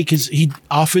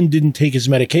often didn't take his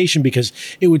medication because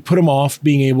it would put him off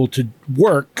being able to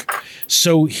work.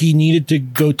 So he needed to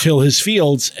go till his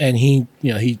fields, and he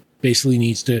basically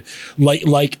needs to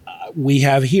like we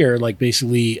have here,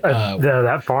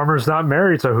 that farmer's not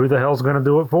married, so who the hell's going to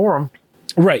do it for him?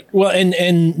 Right. Well,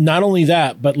 and not only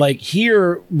that, but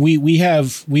here we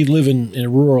live in a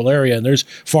rural area, and there's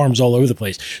farms all over the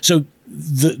place. So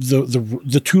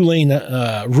the 2-lane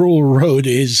rural road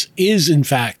is in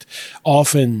fact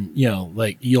often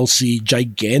you'll see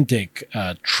gigantic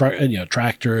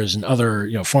tractors and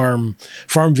other farm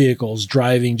vehicles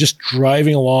driving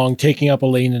along, taking up a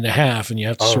lane and a half, and you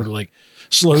have to sort of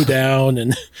slow down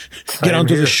and get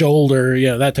onto the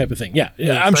shoulder, that type of thing. Yeah,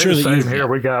 I'm sure that same here.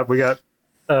 We got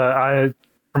from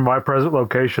my present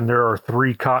location, there are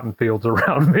 3 cotton fields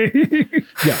around me.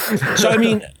 Yeah. So I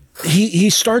mean, he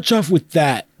starts off with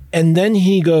that, and then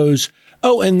he goes,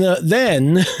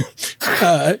 then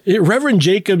Reverend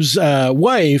Jacob's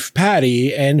wife,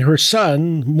 Patty, and her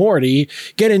son, Morty,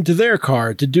 get into their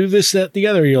car to do this, that, the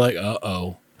other. You're like,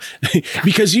 uh-oh.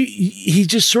 Because he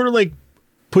just sort of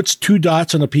puts 2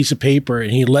 dots on a piece of paper,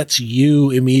 and he lets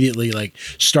you immediately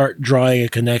start drawing a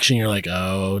connection. You're like,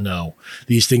 oh no,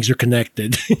 these things are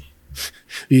connected.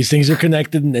 These things are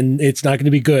connected, and it's not going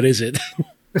to be good, is it?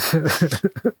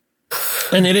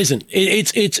 And it isn't.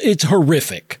 It's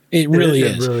horrific. It really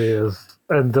is. It really is.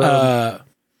 And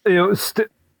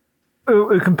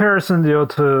in comparison,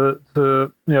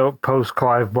 to post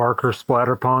Clive Barker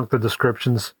Splatterpunk, the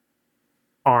descriptions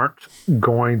aren't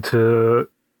going to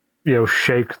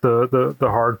shake the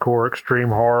hardcore extreme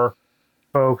horror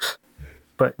folks,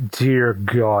 but dear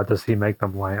God, does he make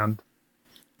them land?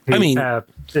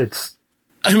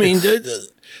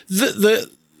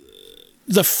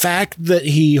 The fact that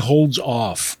he holds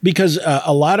off, because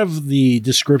a lot of the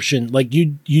description,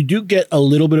 you do get a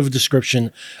little bit of a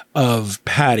description of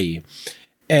Patty,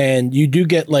 And you do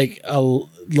get like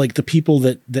the people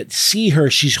that see her,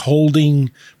 she's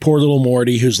holding poor little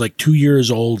Morty, who's like 2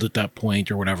 years old at that point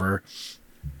or whatever.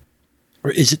 Or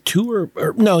is it 2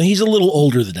 or no? He's a little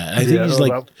older than that. I think he's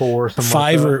like 4,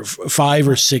 5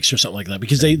 or 6 or something like that.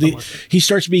 Because he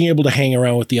starts being able to hang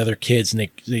around with the other kids, and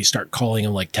they start calling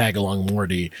him like Tag Along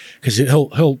Morty, because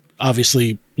he'll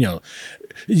obviously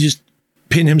just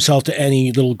pin himself to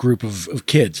any little group of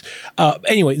kids.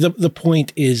 Anyway, the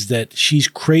point is that she's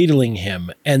cradling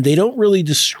him, and they don't really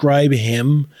describe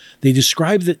him. They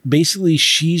describe that basically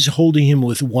she's holding him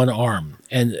with one arm,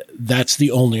 and that's the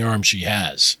only arm she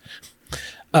has.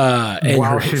 And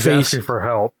while she's asking for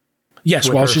help. Yes,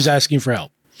 while she's asking for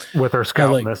help. With her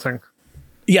scalp missing.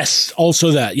 Yes,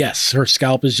 also that. Yes, her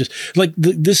scalp is just like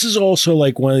this is also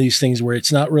like one of these things where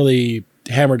it's not really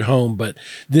hammered home, but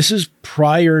this is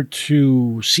prior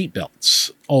to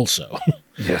seatbelts also.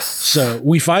 Yes. So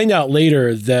we find out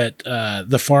later that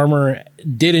the farmer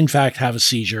did in fact have a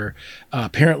seizure.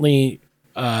 Apparently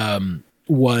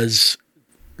was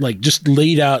like just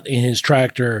laid out in his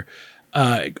tractor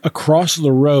across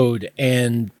the road,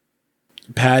 and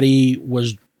Patty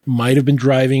might have been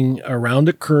driving around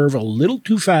a curve a little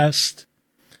too fast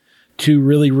to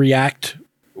really react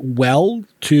well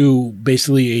to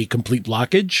basically a complete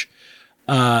blockage.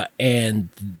 And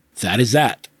that is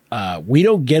that. We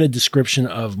don't get a description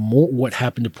of what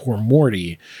happened to poor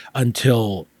Morty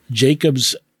until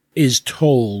Jacobs is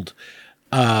told,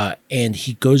 and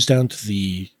he goes down to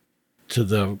the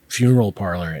funeral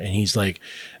parlor, and he's like,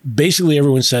 basically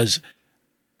everyone says,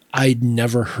 I'd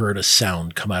never heard a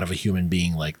sound come out of a human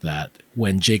being like that.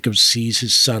 When Jacob sees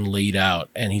his son laid out,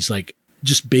 and he's like,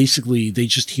 just basically, they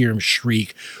just hear him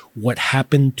shriek, what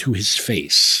happened to his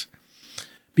face?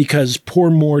 Because poor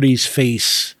Morty's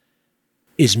face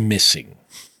is missing.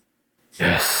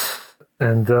 Yes.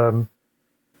 And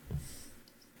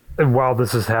while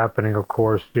this is happening, of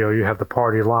course, you have the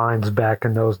party lines back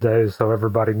in those days, so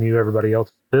everybody knew everybody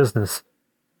else's business.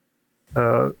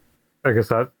 I guess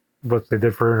that's what they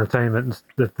did for entertainment,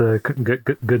 that they couldn't get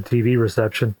good TV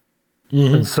reception.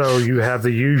 Mm-hmm. And so you have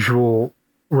the usual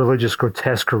religious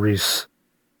grotesqueries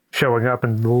showing up,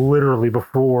 and literally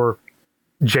before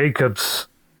Jacobs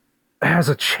has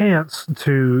a chance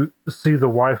to see the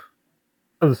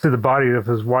body of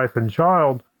his wife and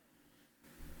child,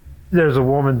 there's a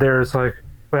woman there. It's like,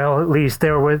 well, at least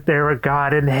they're with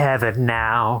God in heaven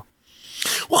now.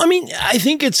 Well, I mean, I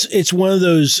think it's one of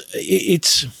those.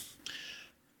 It's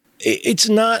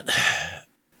not.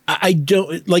 I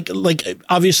don't like.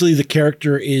 Obviously, the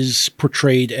character is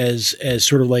portrayed as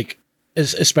sort of like,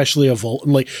 especially a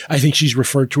like. I think she's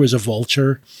referred to as a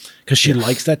vulture because she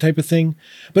likes that type of thing.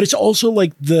 But it's also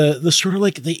like the sort of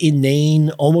like the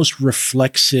inane, almost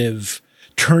reflexive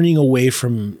turning away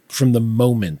from the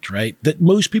moment, right? That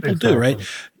most people do, right?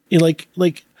 You're like,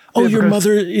 oh, your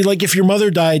mother, like if your mother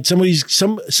died,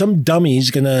 some dummy's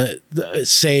gonna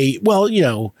say,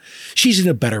 well, she's in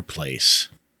a better place.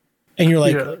 And you're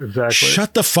like, exactly.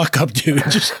 Shut the fuck up, dude.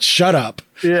 Just shut up.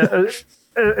 Yeah.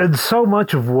 And so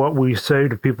much of what we say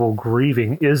to people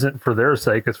grieving isn't for their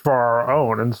sake, it's for our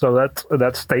own. And so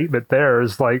that statement there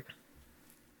is like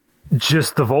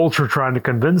just the vulture trying to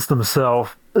convince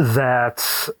themselves that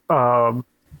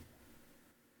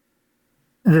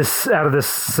this out of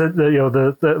this,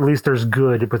 at least there's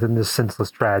good within this senseless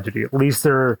tragedy. At least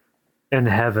they're in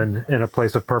heaven in a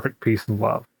place of perfect peace and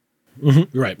love.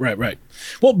 Mm-hmm. Right.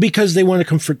 Well, because they want to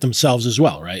comfort themselves as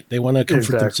well, right? They want to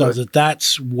comfort themselves that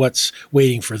that's what's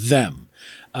waiting for them.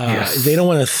 Yes. They don't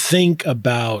want to think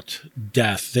about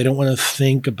death. They don't want to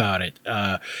think about it.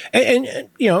 And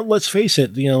let's face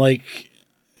it,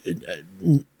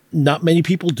 not many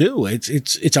people do.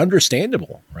 It's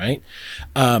understandable, right?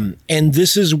 And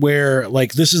this is where,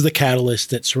 this is the catalyst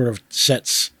that sort of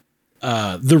sets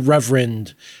the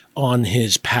Reverend on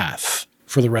his path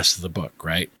for the rest of the book,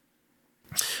 right?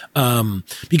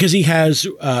 Because he has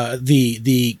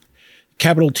the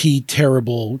capital T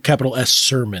terrible, capital S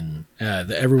sermon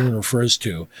that everyone refers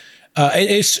to. And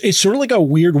it's sort of like a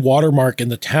weird watermark in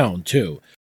the town too.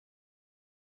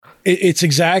 It's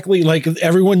exactly like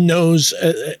everyone knows,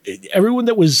 everyone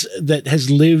that has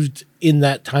lived in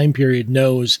that time period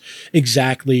knows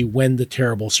exactly when the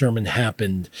terrible sermon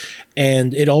happened.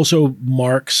 And it also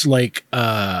marks like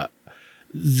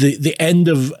the end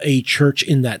of a church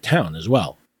in that town as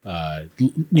well.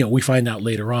 We find out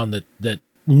later on that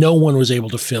no one was able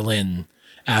to fill in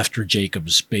after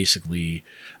Jacobs basically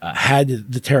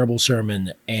had the terrible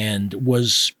sermon and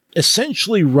was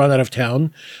essentially run out of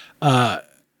town.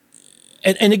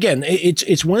 And again,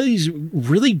 it's one of these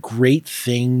really great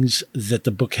things that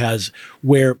the book has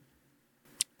where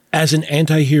as an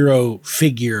anti-hero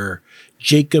figure,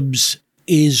 Jacobs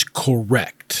is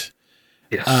correct.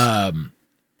 Yes.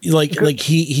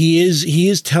 He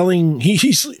is telling,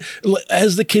 he's,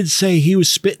 as the kids say, he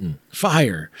was spitting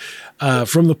fire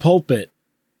from the pulpit,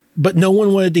 but no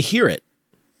one wanted to hear it.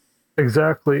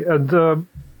 Exactly. And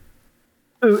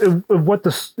he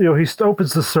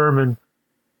opens the sermon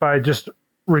by just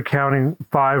recounting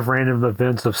 5 random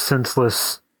events of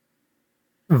senseless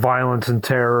violence and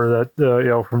terror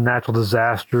that, from natural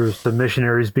disasters to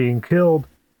missionaries being killed.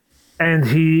 And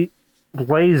he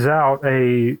lays out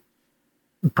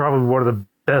probably one of the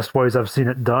best ways I've seen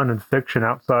it done in fiction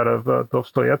outside of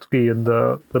Dostoevsky and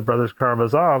the Brothers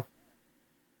Karamazov,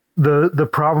 the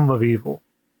problem of evil,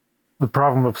 the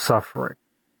problem of suffering.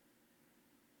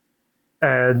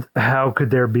 And how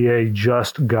could there be a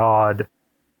just God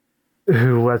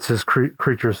who lets his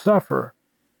creatures suffer?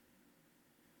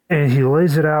 And he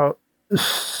lays it out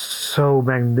so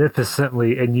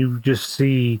magnificently, and you just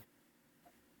see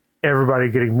everybody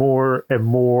getting more and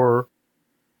more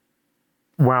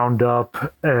wound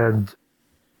up and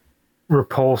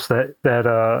repulsed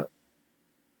that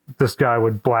this guy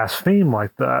would blaspheme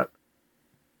like that,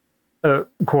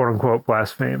 quote unquote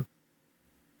blaspheme.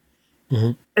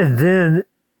 Mm-hmm. And then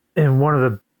in one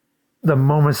of the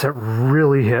moments that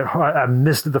really hit, I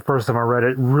missed it the first time I read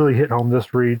it, really hit home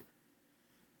this read.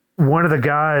 One of the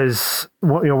guys,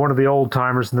 one of the old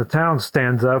timers in the town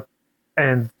stands up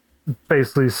and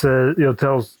basically says,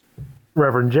 tells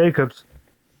Reverend Jacobs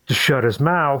to shut his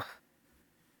mouth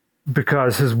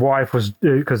because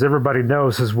everybody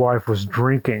knows his wife was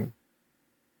drinking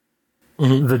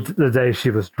the day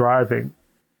she was driving.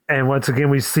 And once again,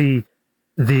 we see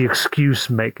the excuse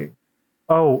making.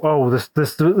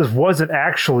 This wasn't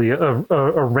actually a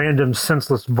random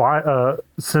senseless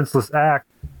act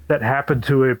that happened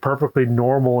to a perfectly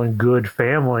normal and good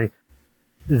family.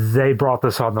 They brought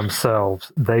this on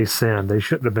themselves. They sinned. They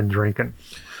shouldn't have been drinking.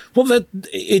 Well,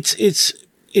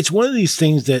 it's one of these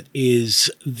things that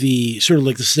is the sort of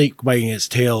like the snake biting its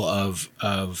tail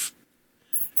of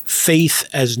faith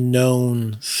as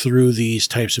known through these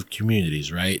types of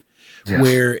communities, right? Yes.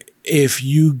 Where if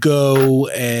you go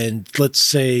and let's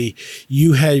say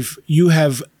you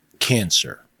have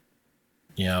cancer,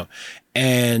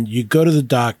 and you go to the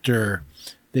doctor,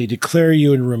 they declare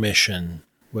you in remission,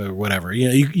 or whatever.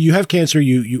 You have cancer.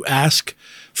 You ask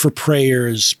for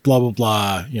prayers, blah blah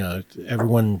blah.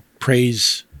 Everyone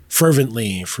prays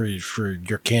fervently for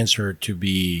your cancer to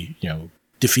be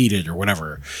defeated or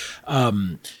whatever.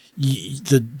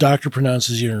 The doctor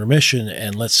pronounces you in remission,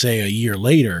 and let's say a year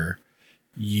later,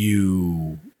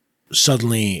 you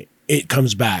suddenly it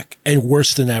comes back and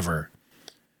worse than ever.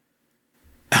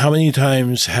 How many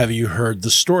times have you heard the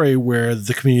story where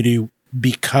the community,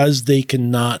 because they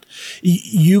cannot,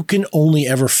 you can only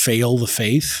ever fail the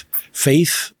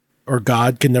faith or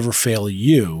God can never fail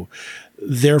you.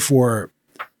 Therefore,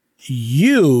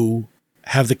 you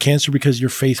have the cancer because your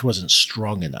faith wasn't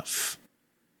strong enough.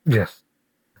 Yes.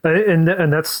 And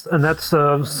that's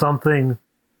something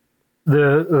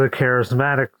the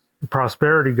charismatic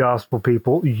prosperity gospel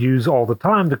people use all the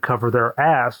time to cover their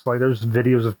ass. Like there's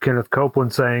videos of Kenneth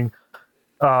Copeland saying,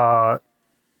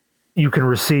 you can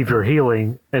receive your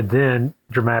healing, and then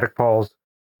dramatic pause,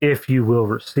 if you will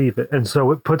receive it. And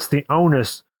so it puts the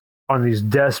onus on these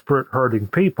desperate, hurting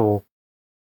people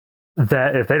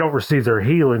that if they don't receive their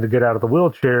healing to get out of the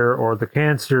wheelchair or the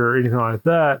cancer or anything like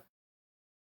that,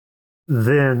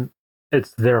 then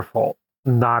it's their fault,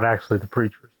 not actually the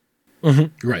preacher's.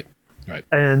 Mm-hmm. Right.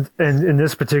 And in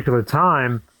this particular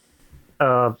time,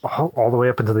 all the way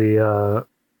up into the,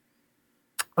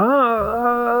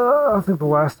 I think the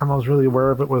last time I was really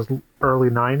aware of it was early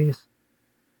 90s.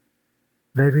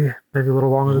 Maybe a little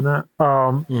longer than that.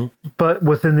 But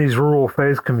within these rural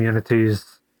faith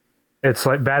communities, it's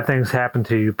like bad things happen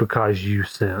to you because you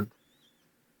sinned.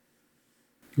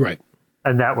 Right.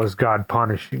 And that was God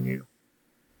punishing you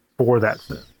for that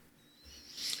sin.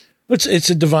 It's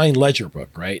a divine ledger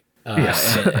book, right?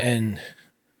 Yes. and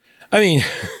I mean,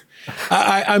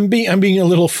 I'm being a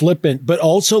little flippant, but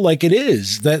also like it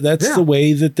is that's the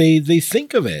way that they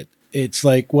think of it. It's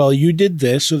like, well, you did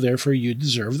this, so therefore you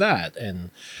deserve that, and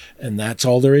that's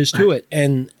all there is to it.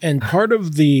 And part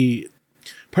of the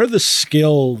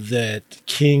skill that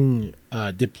King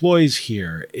deploys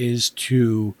here is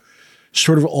to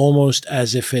sort of almost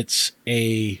as if it's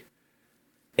a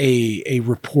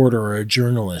reporter or a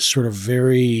journalist, sort of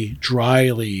very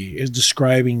dryly is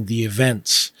describing the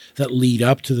events that lead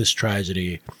up to this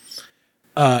tragedy.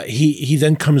 He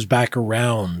then comes back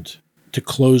around to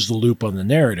close the loop on the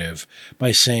narrative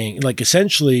by saying, like,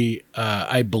 essentially,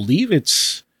 I believe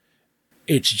it's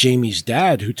it's Jamie's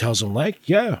dad who tells him like,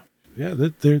 there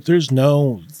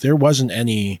wasn't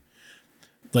any,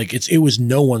 like, it was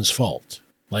no one's fault.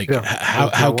 Like,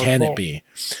 how can it be?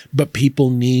 But people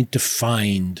need to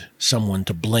find someone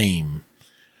to blame.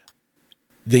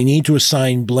 They need to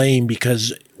assign blame,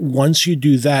 because once you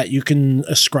do that, you can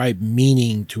ascribe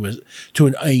meaning to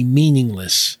a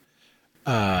meaningless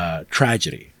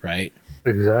tragedy, right?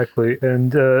 Exactly.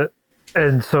 And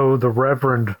so the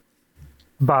Reverend,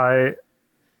 by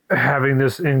having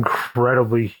this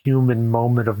incredibly human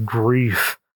moment of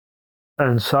grief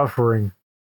and suffering,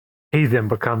 he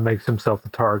then makes himself the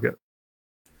target.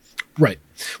 Right.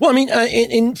 Well, I mean,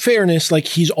 in fairness, like,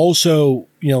 he's also,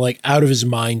 like, out of his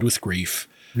mind with grief.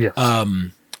 Yes.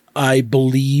 I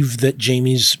believe that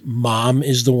Jamie's mom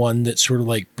is the one that sort of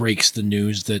like breaks the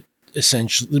news to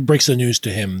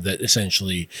him that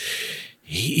essentially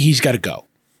he's got to go.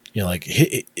 Like,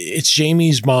 it's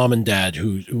Jamie's mom and dad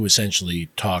who essentially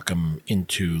talk him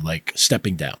into like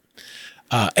stepping down.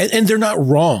 And they're not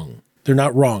wrong. They're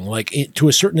not wrong. Like, to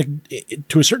a certain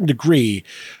degree,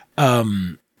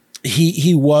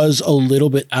 he was a little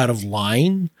bit out of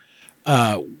line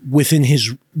within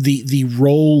the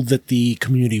role that the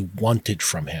community wanted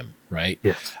from him, right?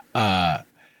 Yes.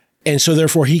 And so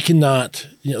therefore he cannot,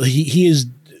 he has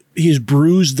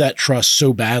bruised that trust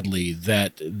so badly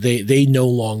that they no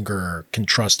longer can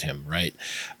trust him, right?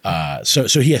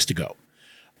 So he has to go.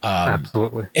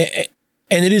 Absolutely.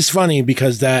 And it is funny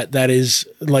because that is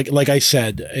like I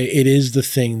said, it is the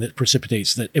thing that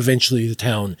precipitates that eventually the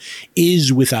town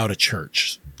is without a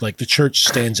church. Like, the church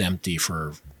stands empty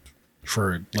for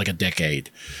like a decade.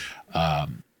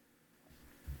 In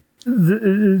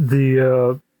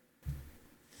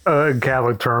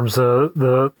Catholic terms,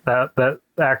 that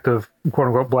act of quote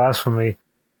unquote blasphemy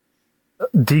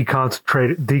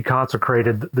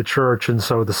deconsecrated the church, and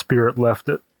so the spirit left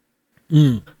it.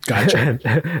 Gotcha.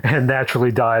 and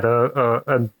naturally died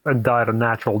a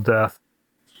natural death.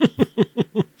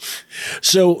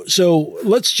 So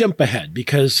let's jump ahead,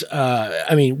 because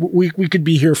I mean, we could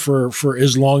be here for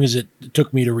as long as it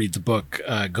took me to read the book,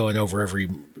 going over every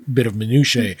bit of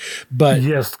minutiae. But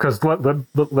yes, because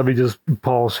let me just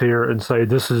pause here and say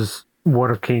this is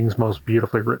one of King's most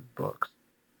beautifully written books.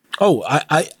 Oh,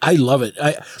 I love it.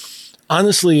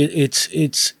 Honestly,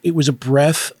 it was a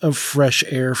breath of fresh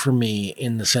air for me,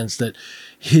 in the sense that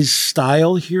his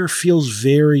style here feels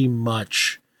very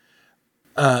much.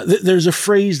 There's a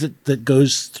phrase that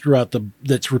goes throughout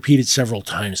that's repeated several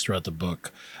times throughout the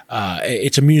book.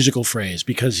 It's a musical phrase,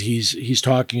 because he's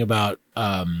talking about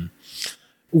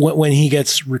when he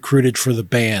gets recruited for the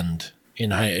band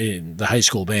in the high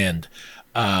school band.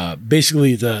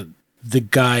 Basically, the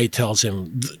guy tells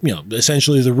him,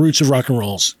 essentially the roots of rock and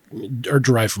roll are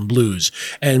derived from blues,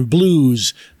 and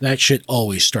blues, that shit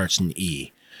always starts in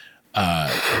E.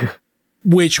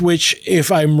 Which,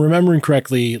 if I'm remembering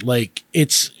correctly, like,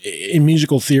 it's in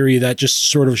musical theory that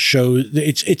just sort of shows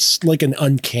it's like an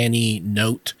uncanny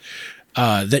note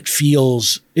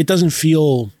that it doesn't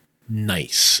feel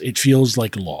nice. It feels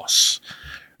like loss.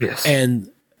 Yes.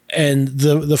 And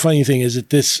the funny thing is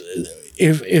that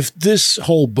if this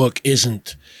whole book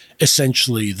isn't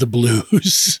essentially the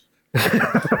blues,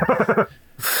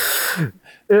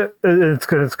 it's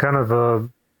kind of a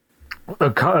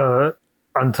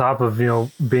on top of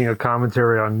being a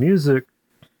commentary on music,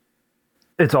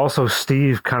 it's also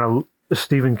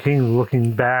Stephen King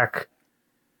looking back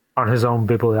on his own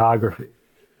bibliography.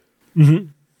 Mm-hmm.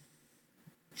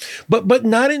 But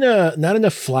not in a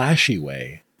flashy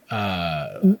way.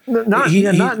 Not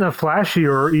in a flashy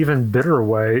or even bitter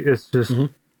way. It's just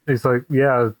It's like,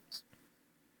 I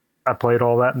played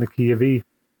all that in the key of E.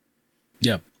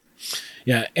 Yeah,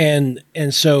 and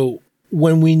so.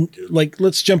 When we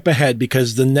let's jump ahead,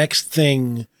 because the next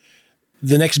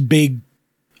big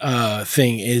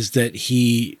thing is that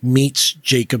he meets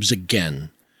Jacobs again.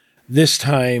 This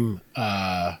time,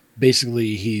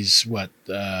 basically he's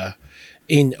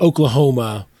in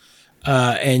Oklahoma,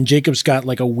 and Jacobs got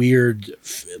like a weird,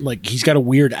 he's got a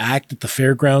weird act at the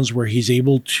fairgrounds where he's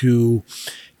able to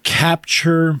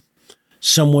capture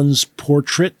someone's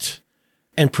portrait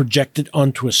and project it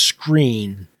onto a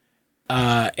screen.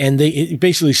 And it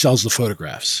basically sells the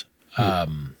photographs.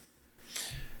 And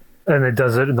it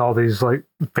does it in all these like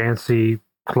fancy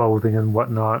clothing and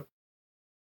whatnot.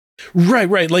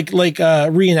 Right. Like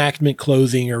reenactment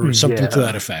clothing or something to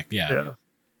that effect. Yeah.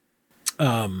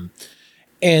 And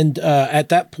at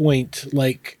that point,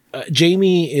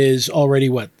 Jamie is already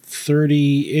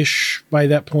 30-ish by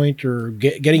that point, or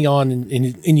getting on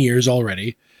in years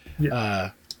already.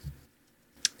 Yeah.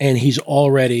 And he's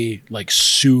already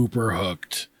super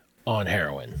hooked on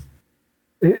heroin.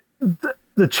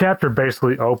 the chapter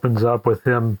basically opens up with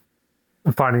him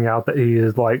finding out that he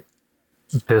is like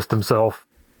pissed himself.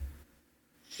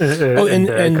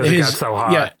 And he his got so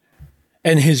high. yeah,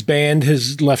 and his band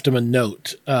has left him a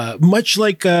note. Much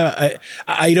like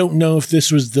I don't know if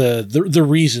this was the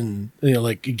reason,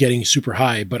 like getting super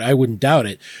high, but I wouldn't doubt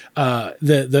it.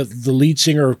 The lead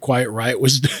singer of Quiet Riot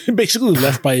was basically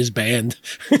left by his band,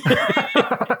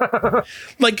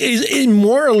 like in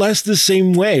more or less the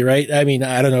same way, right? I mean,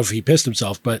 I don't know if he pissed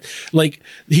himself, but like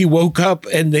he woke up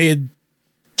and they had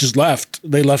just left.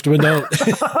 They left him a note.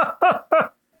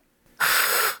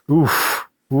 Oof.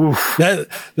 Oof.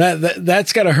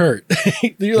 That's gotta hurt.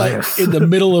 You're like in the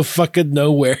middle of fucking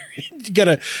nowhere. You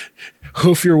gotta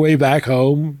hoof your way back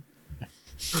home.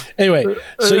 Anyway,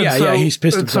 so he's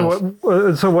pissed himself.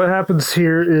 So what happens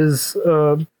here is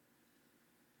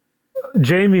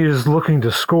Jamie is looking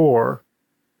to score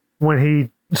when he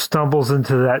stumbles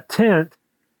into that tent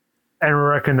and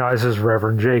recognizes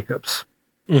Reverend Jacobs.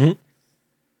 Mm-hmm.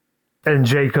 And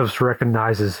Jacobs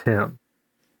recognizes him.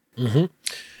 Mm-hmm.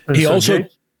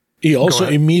 He also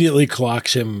immediately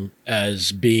clocks him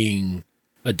as being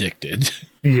addicted.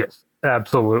 Yes,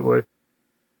 absolutely.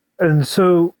 And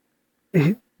so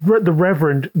the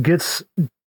Reverend gets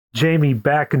Jamie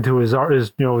back into his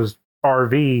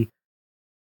RV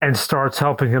and starts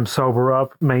helping him sober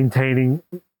up, maintaining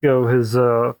his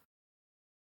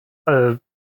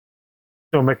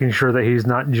making sure that he's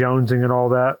not jonesing and all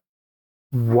that,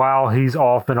 while he's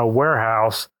off in a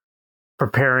warehouse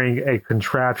preparing a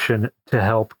contraption to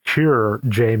help cure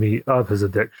Jamie of his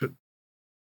addiction.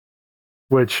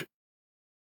 Which,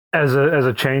 as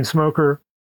a chain smoker,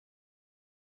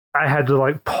 I had to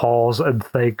like pause and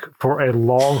think for a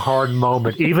long, hard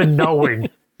moment, even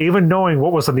knowing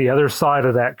what was on the other side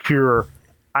of that cure.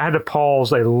 I had to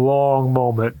pause a long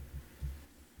moment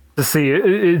to see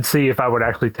if I would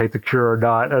actually take the cure or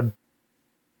not. And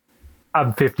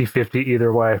I'm 50-50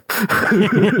 either way.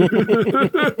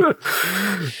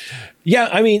 Yeah,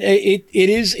 I mean, it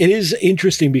is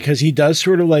interesting because he does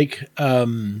sort of like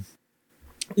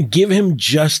give him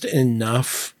just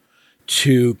enough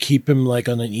to keep him like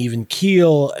on an even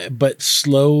keel, but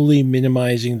slowly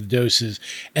minimizing the doses.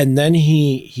 And then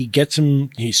he gets him,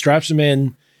 he straps him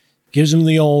in, gives him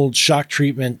the old shock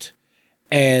treatment,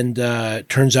 and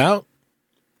turns out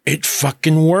it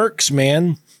fucking works,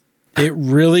 man. It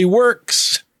really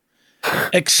works.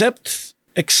 Except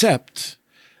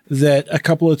that a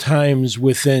couple of times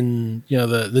within,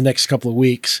 the next couple of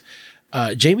weeks,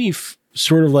 Jamie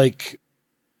sort of like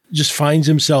just finds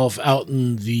himself out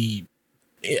in the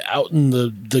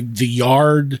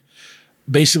yard,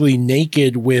 basically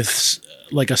naked with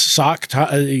like a sock.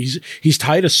 He's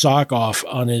tied a sock off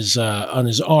on his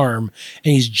arm,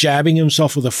 and he's jabbing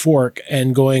himself with a fork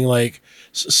and going like,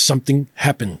 something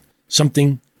happened.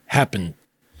 Something happened.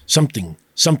 Something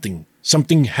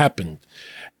happened.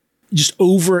 Just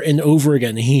over and over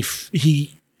again. He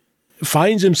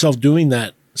finds himself doing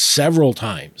that several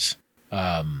times.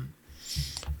 And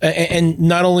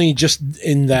not only just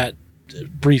in that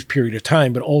brief period of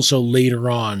time, but also later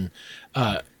on,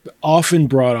 often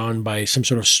brought on by some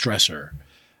sort of stressor.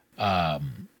 But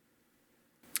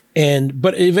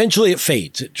eventually it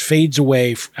fades. It fades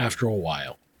away after a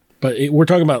while. But we're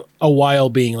talking about a while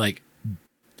being like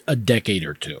a decade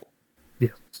or two.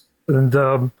 Yes.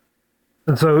 And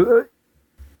so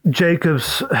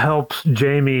Jacobs helps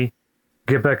Jamie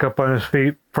get back up on his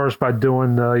feet first by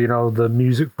doing the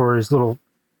music for his little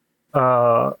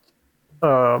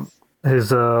his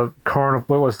carnival.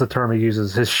 What was the term he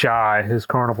uses? His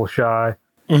carnival shy.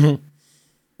 Mm-hmm.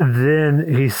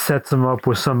 Then he sets him up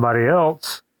with somebody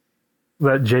else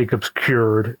that Jacobs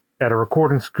cured at a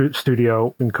recording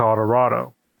studio in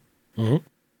Colorado. Mm-hmm.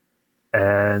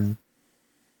 And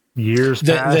years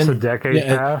pass, a decade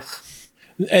pass.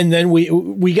 And then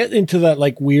we get into that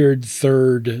like weird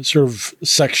third sort of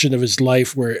section of his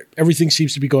life where everything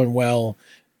seems to be going well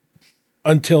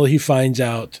until he finds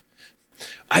out.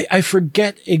 I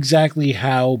forget exactly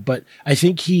how, but I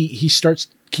think he starts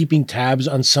keeping tabs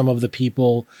on some of the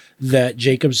people that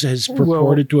Jacobs has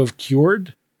purported to have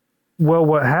cured. Well,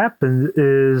 what happened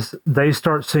is they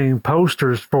start seeing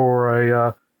posters for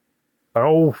an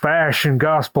old-fashioned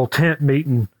gospel tent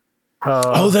meeting.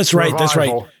 That's right. That's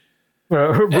right.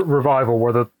 Revival,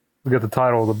 where we get the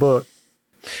title of the book.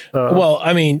 Well,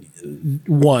 I mean,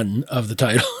 one of the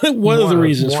title, one of the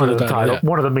reasons for the title,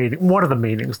 one of the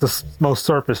meanings, the most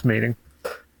surface meaning.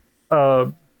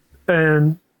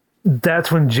 And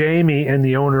that's when Jamie and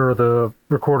the owner of the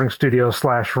recording studio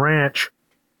 / ranch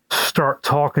start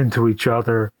talking to each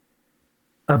other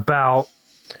about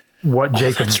what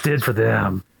Jacobs did for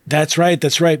them. That's right.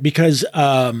 That's right. Because,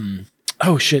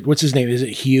 oh shit, what's his name? Is it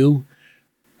Hugh?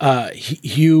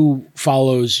 Hugh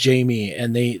follows Jamie,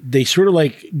 and they sort of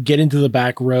like get into the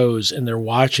back rows, and they're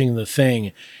watching the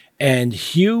thing. And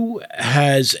Hugh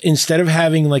has, instead of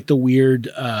having like the weird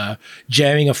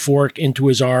jamming a fork into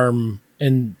his arm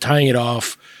and tying it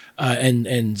off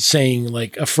and saying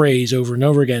like a phrase over and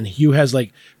over again, Hugh has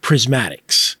like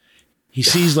prismatics. He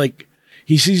sees like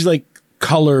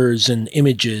colors and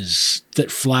images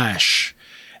that flash,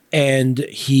 and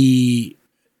he's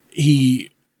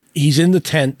in the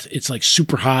tent. It's like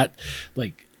super hot.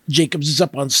 Like Jacobs is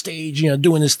up on stage,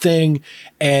 doing his thing,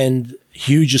 and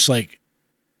Hugh just like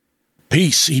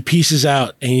he pieces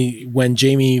out. And when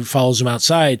Jamie follows him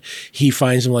outside, he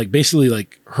finds him like basically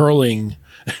like hurling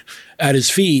at his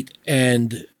feet,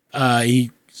 and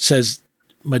he says,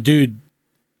 "My dude,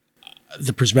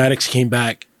 the prismatics came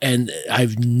back, and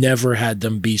I've never had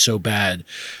them be so bad.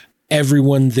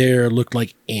 Everyone there looked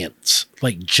like ants,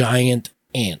 like giant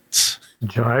ants."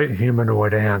 Giant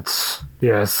humanoid ants.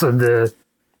 Yes, and this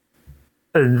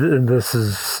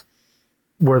is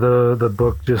where the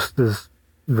book just is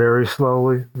very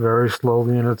slowly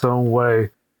in its own way,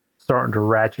 starting to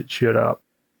ratchet shit up.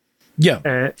 Yeah.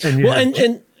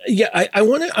 And yeah, I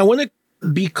want to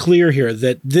be clear here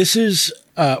that this is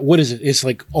what is it? It's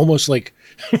like almost like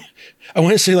I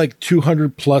want to say like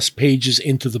 200 plus pages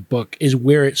into the book is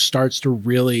where it starts to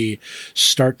really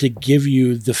start to give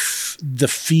you the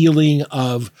feeling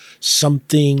of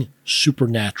something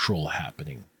supernatural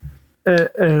happening.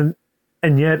 And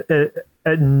yet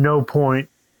at no point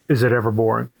is it ever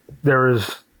boring. There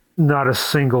is not a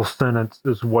single sentence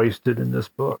is wasted in this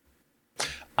book.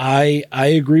 I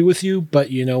agree with you,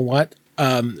 but you know what?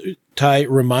 Ty,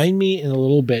 remind me in a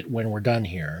little bit when we're done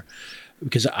here,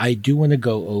 because I do want to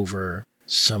go over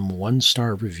some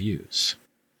 1-star reviews.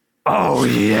 Oh,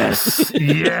 yes.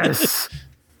 Yes.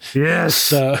 Yes.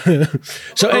 So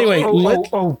anyway.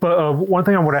 But one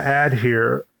thing I want to add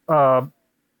here.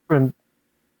 And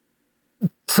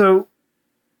so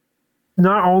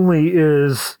not only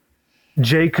is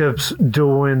Jacobs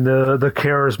doing the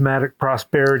charismatic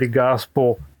prosperity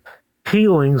gospel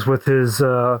healings with his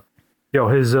wedding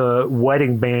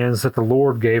bands that the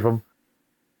Lord gave him.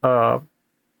 Well,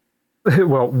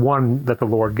 one that the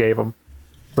Lord gave him.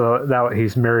 So now that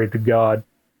he's married to God.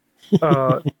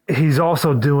 He's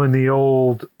also doing the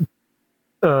old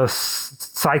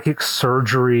psychic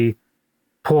surgery,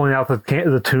 pulling out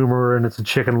the tumor, and it's a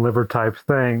chicken liver type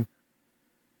thing.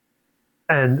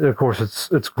 And of course,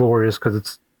 it's glorious because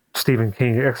it's Stephen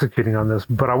King executing on this.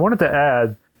 But I wanted to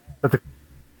add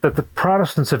that the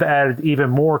Protestants have added even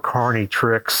more carny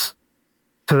tricks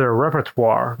to their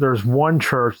repertoire. There's one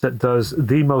church that does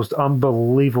the most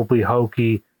unbelievably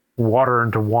hokey water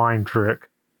into wine trick.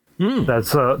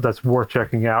 That's worth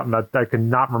checking out, and I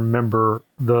cannot remember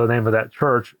the name of that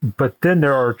church. But then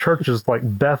there are churches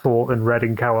like Bethel in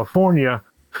Redding, California,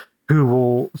 who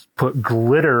will put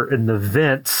glitter in the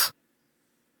vents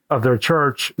of their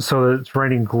church so that it's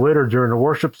raining glitter during the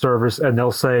worship service, and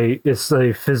they'll say it's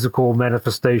a physical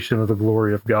manifestation of the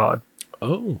glory of God.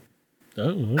 Oh,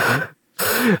 okay.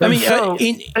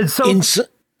 In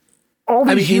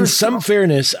some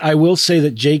fairness, I will say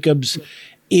that Jacobs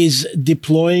is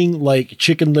deploying like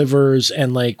chicken livers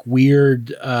and like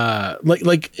weird,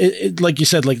 like you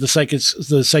said, like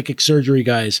the psychic surgery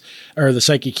guys or the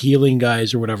psychic healing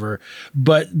guys or whatever.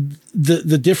 But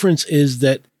the difference is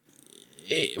that,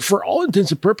 for all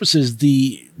intents and purposes,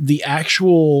 the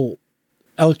actual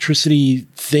electricity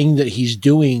thing that he's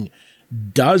doing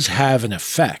does have an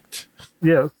effect.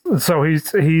 Yeah, so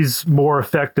he's more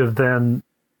effective than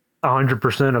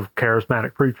 100% of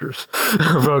charismatic preachers,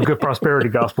 of good prosperity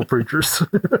gospel preachers.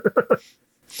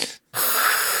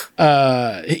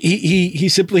 He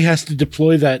simply has to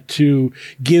deploy that to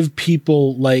give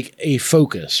people like a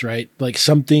focus, right? Like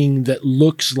something that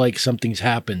looks like something's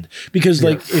happened. Because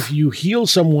like if you heal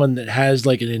someone that has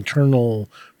like an internal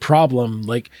problem,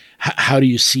 like how do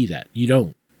you see that? You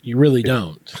don't. You really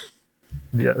don't.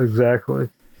 Yeah, exactly.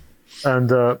 And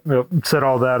said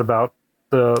all that about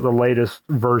the latest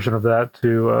version of that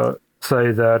to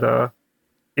say that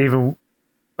even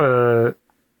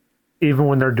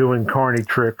when they're doing carny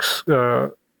tricks,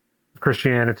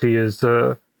 Christianity is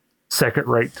second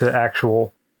rate to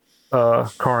actual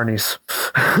carnies.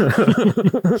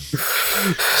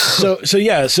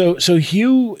 So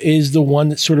Hugh is the one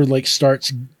that sort of like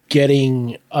starts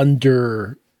getting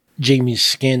under Jamie's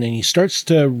skin, and he starts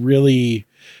to really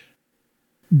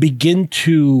begin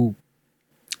to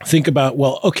think about,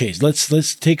 well, okay,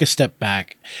 let's take a step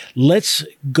back. Let's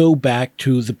go back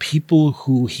to the people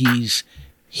who he's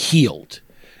healed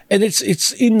and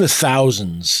it's in the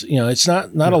thousands. It's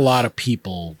not a lot of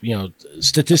people,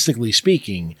 statistically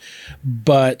speaking,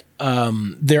 but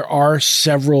there are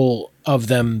several of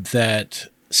them that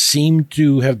seem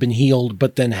to have been healed,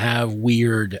 but then have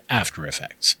weird after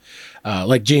effects,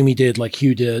 like Jamie did, like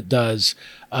Hugh does.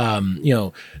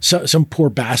 Some poor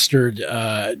bastard,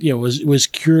 was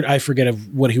cured. I forget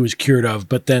of what he was cured of,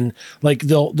 but then like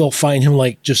they'll find him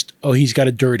like just, he's got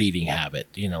a dirt eating habit.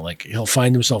 Like he'll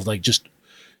find himself like just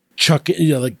like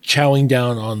chowing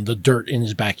down on the dirt in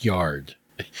his backyard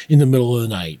in the middle of the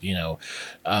night.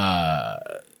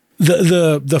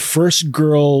 The first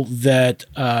girl that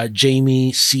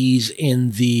Jamie sees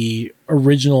in the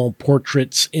original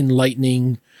Portraits in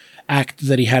Lightning act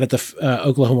that he had at the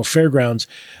Oklahoma Fairgrounds,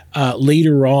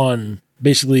 later on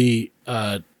basically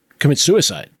commits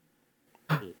suicide.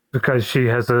 Because she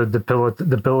has a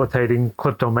debilitating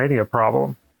kleptomania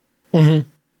problem. Mm-hmm.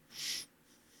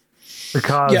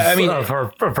 Because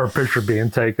of her picture being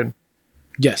taken.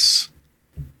 Yes.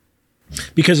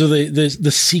 Because of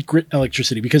the secret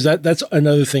electricity. Because that's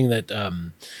another thing that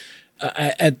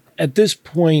at this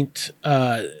point,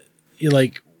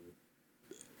 like,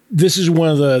 this is one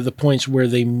of the points where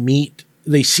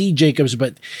they see Jacobs,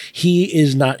 but he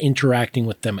is not interacting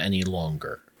with them any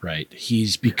longer, right?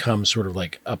 He's become sort of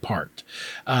like apart.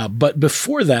 But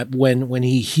before that, when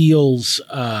he heals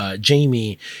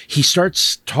Jamie, he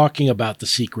starts talking about the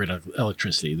secret of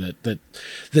electricity, that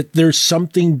there's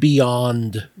something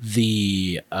beyond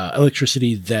the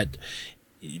electricity that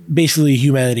basically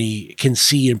humanity can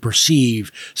see and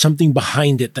perceive. Something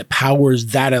behind it that powers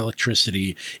that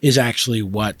electricity is actually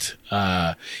what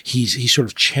he's sort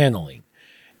of channeling.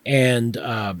 And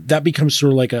that becomes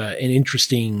sort of like an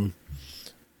interesting,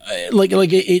 like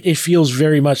it feels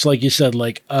very much like you said,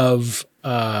 like of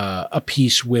a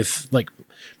piece with like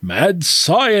mad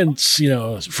science,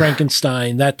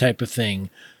 Frankenstein, that type of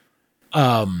thing.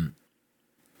 And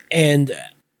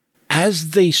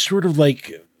as they sort of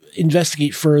like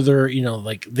investigate further,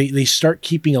 like they start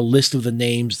keeping a list of the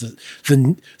names.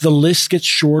 The list gets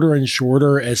shorter and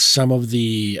shorter as some of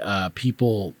the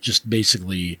people just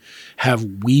basically have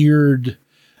weird,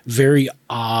 very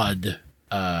odd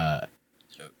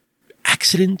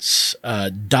accidents,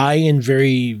 die in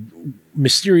very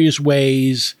mysterious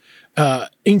ways,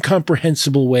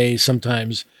 incomprehensible ways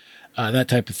sometimes, that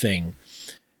type of thing.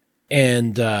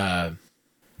 And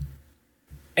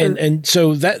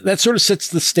so that sort of sets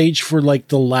the stage for like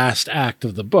the last act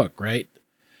of the book, right?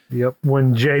 Yep.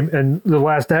 When and the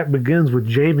last act begins with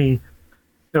Jamie,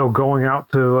 going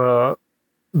out to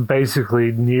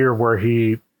basically near where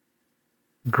he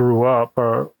grew up,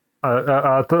 or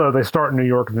they start in New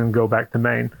York and then go back to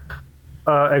Maine,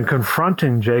 and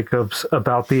confronting Jacobs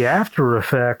about the after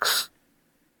effects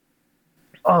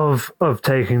of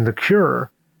taking the cure,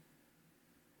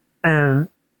 and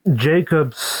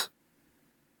Jacobs,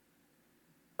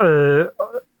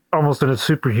 almost in a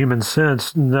superhuman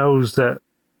sense, knows that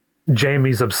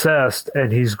Jamie's obsessed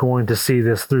and he's going to see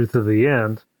this through to the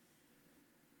end.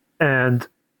 And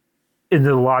in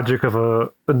the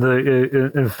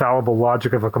infallible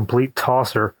logic of a complete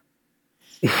tosser,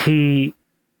 he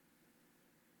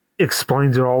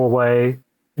explains it all away,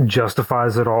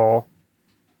 justifies it all,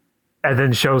 and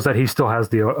then shows that he still has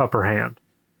the upper hand.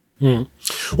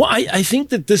 Well, I think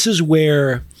that this is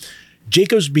where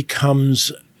Jacobs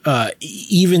becomes,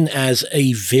 even as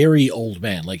a very old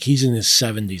man, like he's in his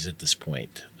 70s at this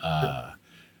point,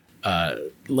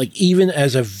 like even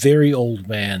as a very old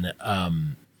man,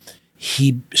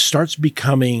 he starts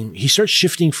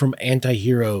shifting from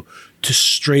anti-hero to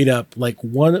straight up like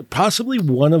possibly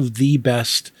one of the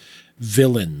best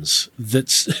villains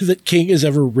that King has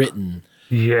ever written.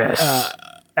 Yes,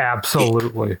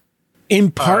 absolutely.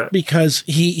 In part because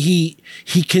he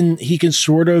can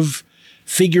sort of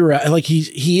figure out, like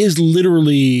he is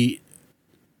literally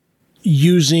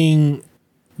using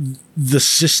the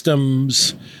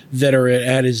systems that are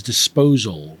at his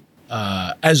disposal,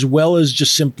 as well as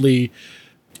just simply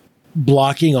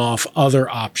blocking off other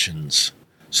options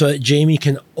so that Jamie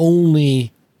can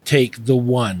only take the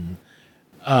one,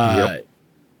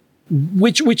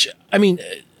 which I mean,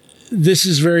 this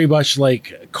is very much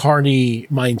like Carney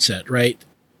mindset, right?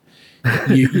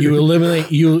 You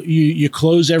eliminate, you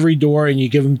close every door and you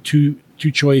give them two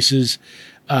choices,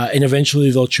 and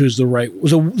eventually they'll choose the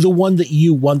one that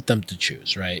you want them to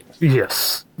choose, right?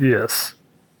 Yes.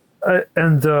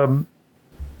 And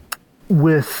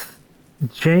with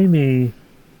Jamie,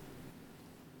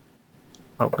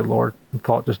 oh good lord, the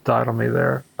thought just died on me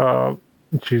there.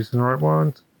 Choosing the right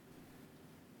ones.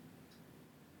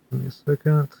 Give me a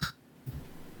second.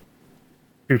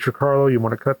 Future Carlo, you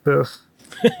want to cut this?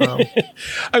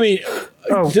 I mean,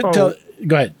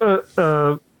 go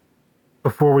ahead.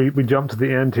 Before we jump to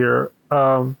the end here,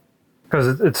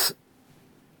 because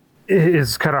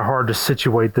it's kind of hard to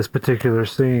situate this particular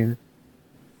scene,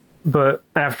 but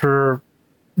after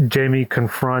Jamie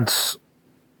confronts,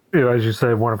 as you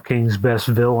say, one of King's best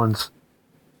villains,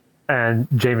 and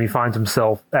Jamie finds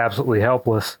himself absolutely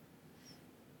helpless,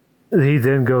 he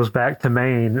then goes back to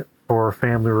Maine for a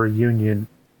family reunion,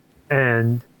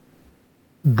 and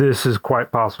this is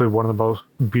quite possibly one of the most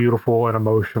beautiful and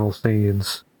emotional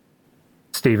scenes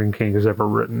Stephen King has ever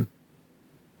written.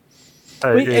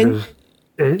 Go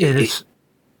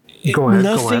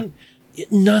ahead.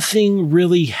 Nothing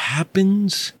really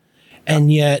happens,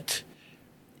 and yet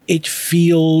it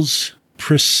feels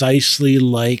precisely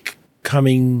like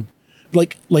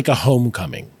a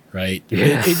homecoming, right?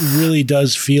 Yes. It really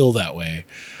does feel that way.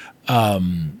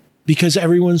 Because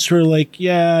everyone's sort of like,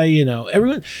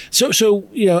 everyone. So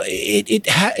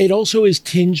it also is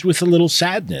tinged with a little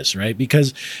sadness, right?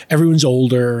 Because everyone's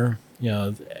older,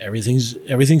 everything's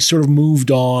sort of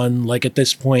moved on. Like at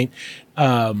this point,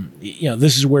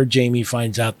 this is where Jamie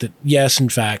finds out that yes, in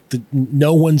fact, that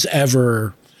no one's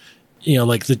ever,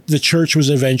 like the church was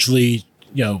eventually,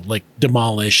 like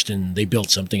demolished and they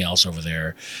built something else over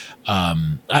there.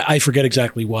 I forget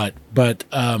exactly what, but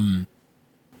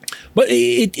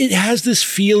it has this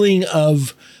feeling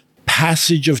of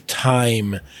passage of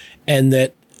time and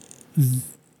that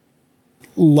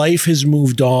life has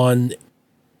moved on.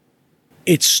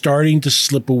 It's starting to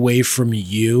slip away from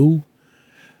you,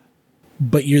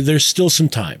 but there's still some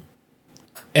time.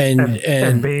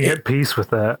 And being at peace with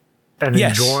that and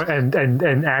enjoy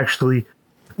and actually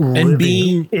and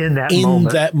being in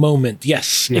that moment.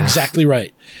 Yes, exactly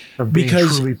right. Being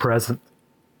truly present.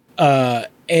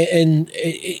 And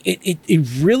it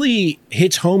really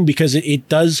hits home because it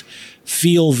does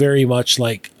feel very much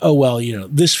like, oh, well,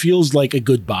 this feels like a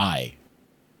goodbye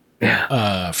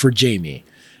for Jamie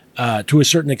to a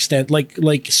certain extent,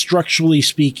 like structurally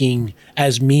speaking,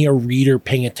 as me, a reader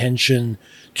paying attention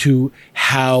to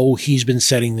how he's been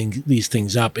setting these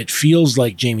things up. It feels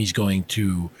like Jamie's going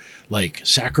to like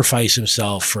sacrifice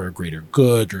himself for a greater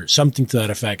good or something to that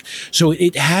effect. So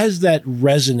it has that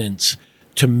resonance,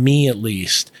 to me at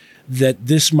least, that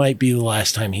this might be the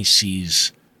last time he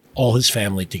sees all his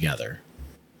family together.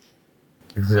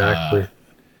 Exactly.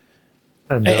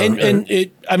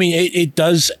 It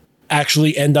does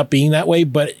actually end up being that way,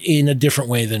 but in a different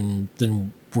way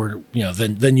than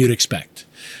you'd expect.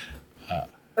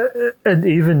 And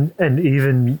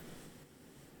even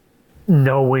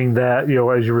knowing that,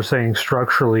 as you were saying,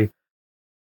 structurally,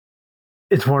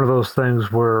 it's one of those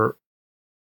things where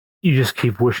you just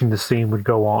keep wishing the scene would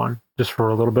go on just for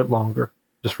a little bit longer,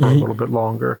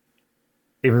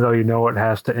 even though it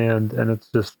has to end. And it's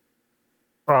just,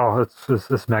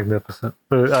 it's magnificent.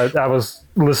 I was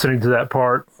listening to that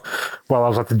part while I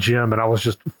was at the gym, and I was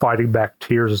just fighting back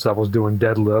tears as I was doing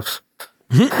deadlifts.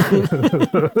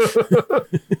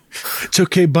 It's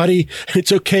okay, buddy.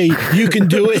 It's okay. You can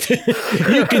do it.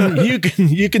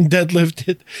 you can deadlift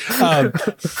it.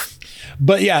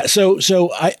 But yeah, so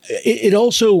it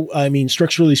also,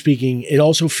 structurally speaking, it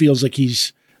also feels like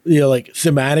he's, like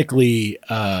thematically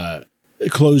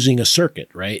closing a circuit,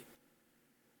 right?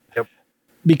 Yep.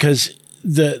 Because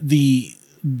the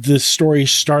story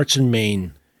starts in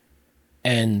Maine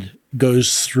and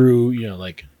goes through,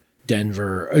 like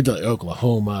Denver,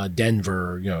 Oklahoma,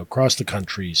 Denver, across the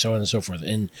country, so on and so forth.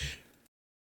 And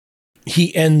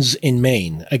he ends in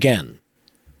Maine again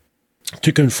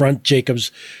to confront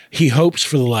Jacobs, he hopes,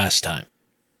 for the last time.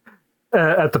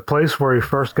 At the place where he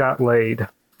first got laid.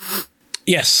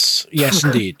 Yes,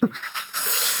 indeed.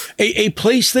 A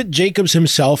place that Jacobs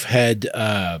himself had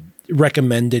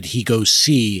recommended he go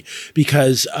see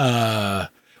because,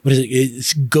 what is it?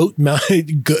 It's Goat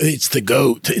Mountain. It's the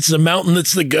goat. It's the mountain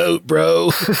that's the goat,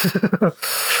 bro.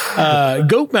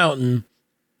 Goat Mountain,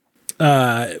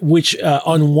 which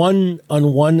on one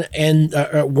end,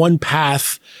 one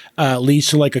path leads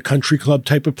to like a country club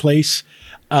type of place,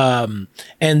 and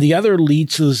the other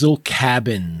leads to this little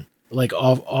cabin, like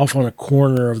off on a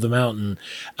corner of the mountain,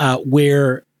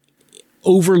 where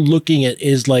overlooking it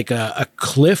is like a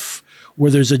cliff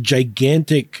where there's a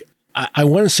gigantic, I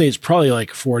want to say it's probably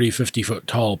like 40, 50 foot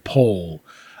tall pole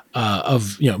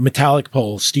of, metallic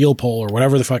pole, steel pole, or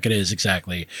whatever the fuck it is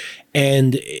exactly.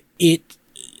 And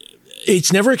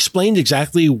it's never explained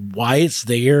exactly why it's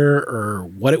there or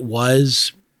what it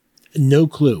was. No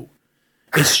clue.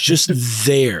 It's just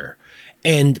there.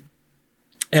 And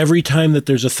every time that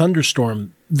there's a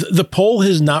thunderstorm, the pole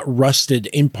has not rusted,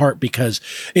 in part because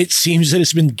it seems that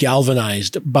it's been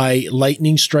galvanized by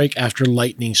lightning strike after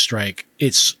lightning strike.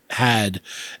 It's had,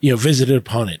 visited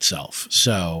upon itself.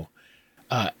 So,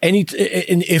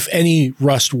 if any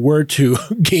rust were to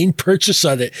gain purchase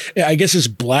on it, I guess it's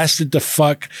blasted to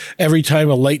fuck every time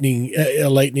a lightning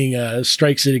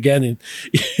strikes it again, and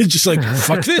it's just like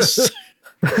fuck this.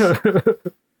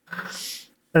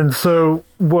 And so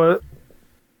what?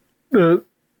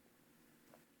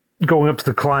 Going up to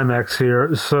the climax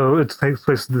here, so it takes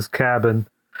place in this cabin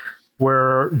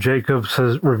where Jacob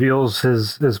reveals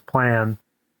his plan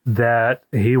that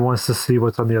he wants to see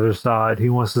what's on the other side. He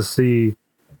wants to see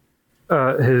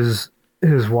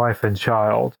his wife and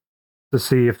child, to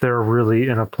see if they're really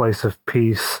in a place of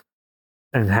peace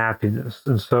and happiness.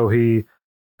 And so he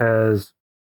has,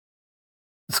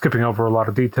 skipping over a lot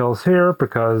of details here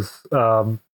because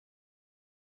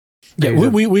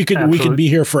we could be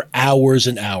here for hours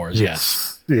and hours.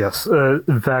 Yes.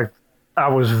 In fact, I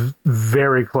was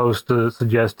very close to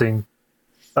suggesting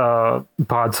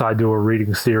Podside do a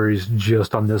reading series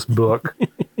just on this book.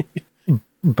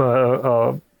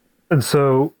 But and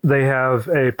so they have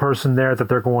a person there that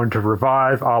they're going to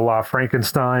revive, a la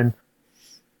Frankenstein.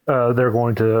 They're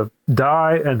going to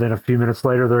die, and then a few minutes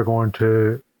later, they're going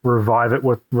to revive them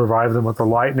with the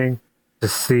lightning to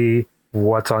see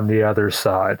what's on the other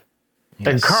side. Yes.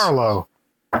 And Carlo,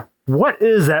 what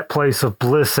is that place of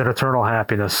bliss and eternal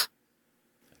happiness?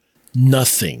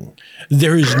 Nothing.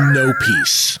 There is no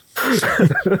peace.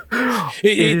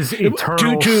 It is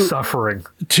eternal suffering.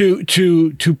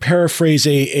 To paraphrase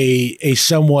a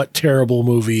somewhat terrible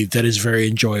movie that is very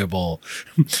enjoyable,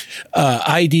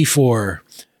 ID for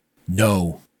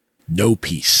no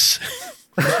peace.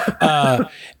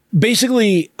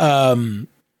 Basically,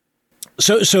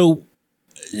 so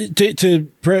to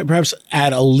perhaps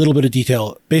add a little bit of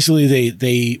detail, basically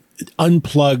they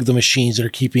unplug the machines that are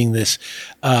keeping this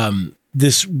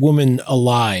this woman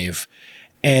alive,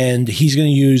 and he's going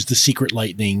to use the secret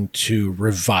lightning to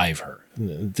revive her.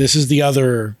 This is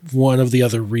one of the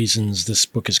other reasons this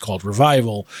book is called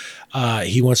Revival.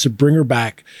 He wants to bring her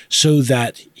back so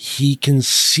that he can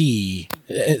see,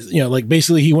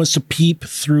 basically he wants to peep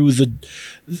through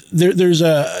there's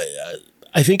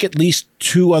I think at least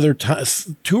two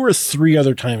or three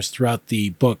other times throughout the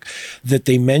book that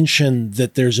they mention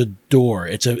that there's a door.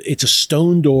 It's a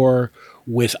stone door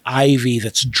with ivy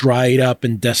that's dried up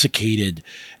and desiccated.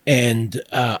 And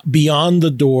beyond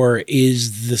the door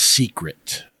is the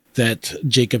secret that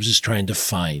Jacobs is trying to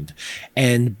find.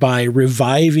 And by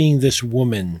reviving this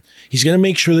woman, he's going to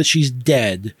make sure that she's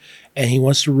dead, and he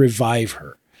wants to revive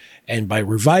her. And by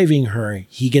reviving her,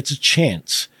 he gets a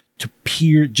chance to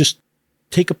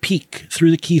take a peek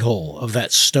through the keyhole of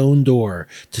that stone door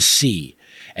to see.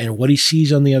 And what he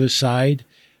sees on the other side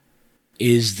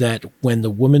is that when the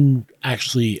woman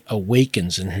actually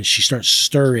awakens and she starts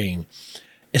stirring,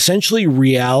 essentially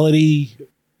reality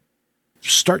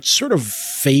starts sort of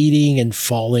fading and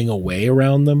falling away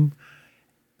around them.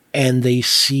 And they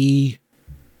see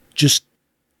just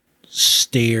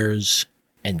stairs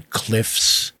and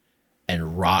cliffs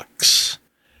and rocks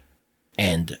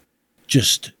and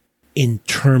just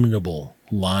interminable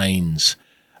lines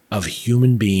of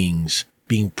human beings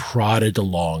being prodded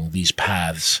along these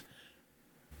paths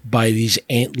by these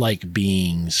ant-like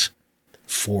beings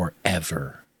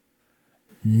forever.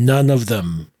 None of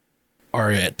them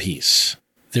are at peace.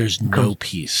 There's no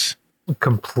peace.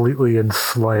 Completely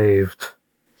enslaved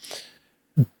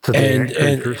to the ant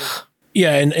creatures.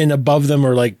 And above them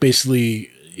are like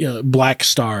basically black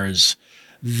stars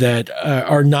that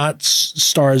are not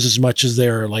stars as much as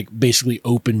they're like basically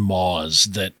open maws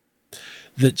that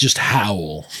just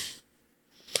howl.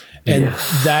 And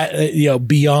that,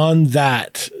 beyond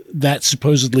that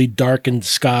supposedly darkened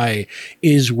sky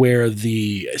is where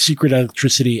the secret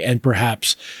electricity and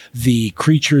perhaps the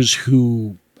creatures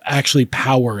who actually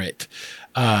power it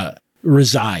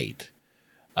reside.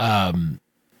 And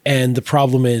the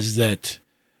problem is that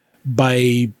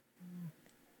by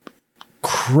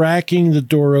cracking the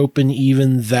door open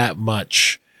even that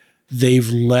much, they've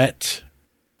let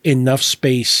enough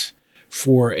space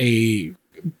for a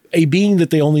being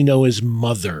that they only know as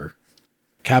Mother,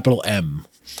 capital M,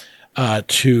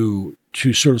 to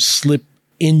sort of slip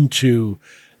into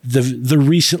the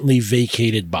recently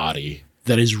vacated body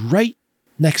that is right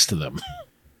next to them.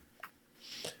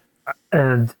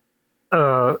 And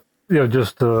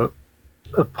just to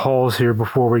pause here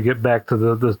before we get back to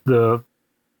the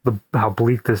how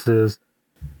bleak this is.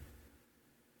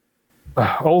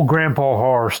 Old Grandpa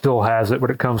Horror still has it when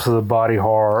it comes to the body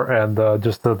horror and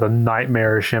just the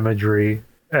nightmarish imagery.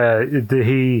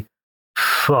 He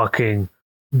fucking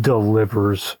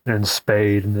delivers in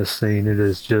Spade in this scene. It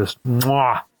is just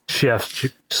mwah, chef's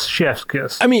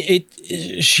kiss. I mean,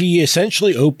 she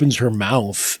essentially opens her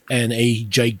mouth and a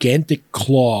gigantic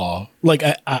claw, like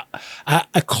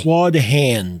a clawed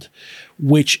hand,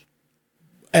 which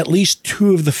at least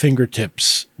two of the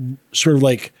fingertips sort of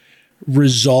like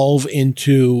resolve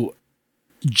into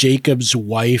Jacob's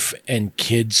wife and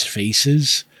kids'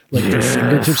 faces. Like their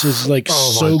fingertips is like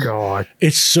my God.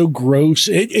 It's so gross.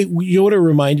 You know what it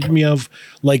reminded me of?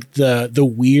 Like the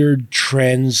weird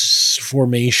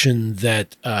transformation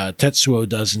that Tetsuo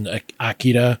does in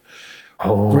Akira.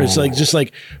 Where it's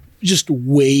like just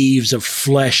waves of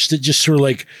flesh that just sort of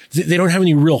like, they don't have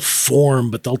any real form,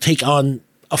 but they'll take on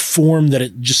a form that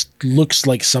it just looks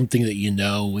like something that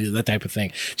that type of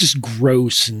thing. Just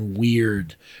gross and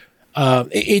weird.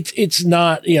 It's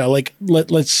not, like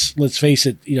let's face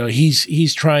it,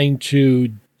 he's trying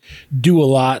to do a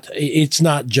lot. It's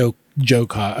not Joe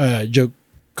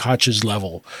Koch's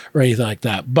level or anything like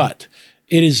that, but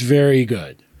it is very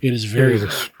good. It is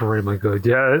extremely good.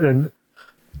 Yeah,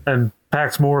 and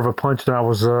packs more of a punch than I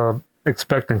was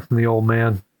expecting from the old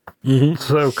man. Mm-hmm.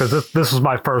 So, because this was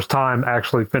my first time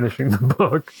actually finishing the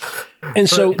book, and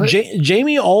so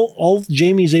Jamie, all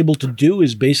Jamie's able to do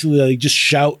is basically like just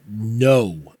shout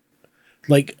no,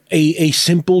 like a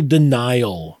simple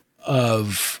denial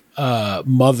of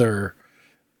mother's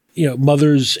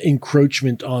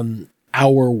encroachment on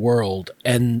our world,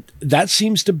 and that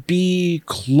seems to be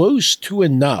close to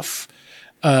enough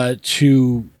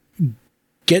to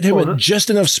get him just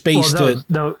enough space to.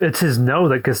 No, it's his no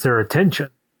that gets their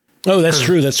attention. Oh, that's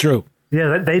true. That's true.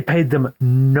 Yeah, they paid them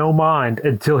no mind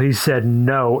until he said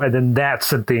no, and then that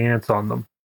sent the ants on them.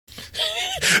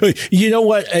 You know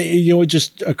what? What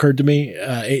just occurred to me?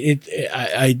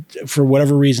 I for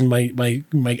whatever reason, my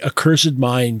accursed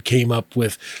mind came up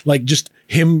with like just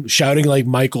him shouting like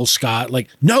Michael Scott, like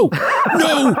no,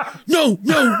 no, no,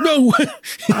 no, no.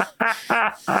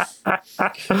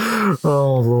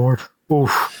 Oh Lord.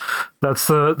 Oof. That's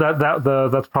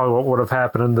that's probably what would have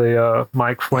happened in the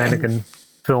Mike Flanagan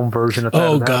film version of that.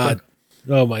 Oh God. Happened.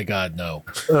 Oh my God, no.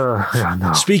 Yeah,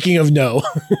 no. Speaking of no.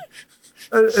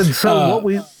 And so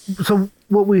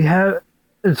what we have,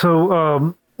 and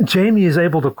so Jamie is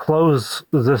able to close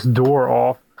this door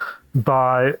off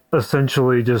by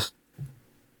essentially just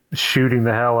shooting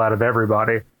the hell out of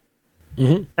everybody.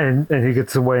 Mm-hmm. And he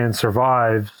gets away and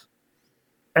survives.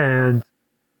 And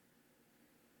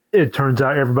it turns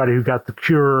out everybody who got the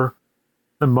cure,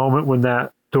 the moment when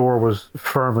that door was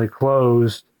firmly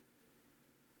closed,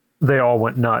 they all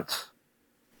went nuts.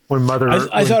 When Mother,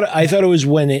 I thought it was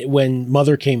when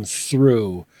Mother came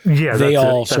through. Yeah, they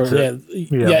all sort of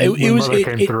it was Mother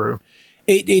came through.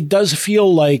 It does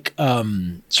feel like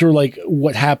sort of like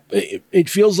what happened. It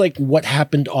feels like what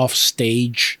happened off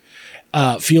stage.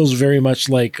 Feels very much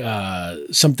like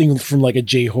something from like a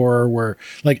J-horror where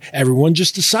like everyone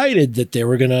just decided that they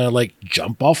were gonna like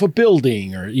jump off a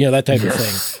building or that type of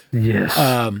thing. Yes.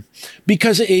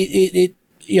 Because it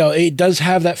does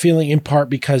have that feeling in part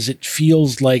because it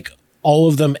feels like all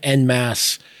of them en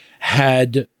masse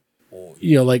had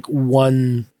like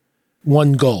one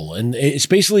goal, and it's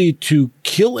basically to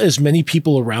kill as many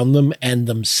people around them and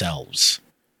themselves.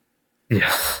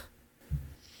 Yes.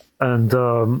 And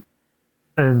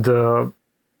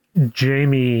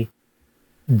Jamie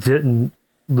didn't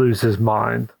lose his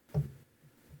mind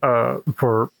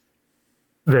for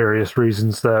various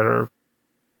reasons that are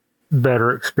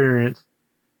better experienced.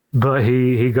 But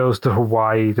he goes to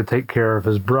Hawaii to take care of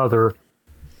his brother,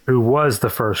 who was the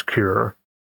first cure,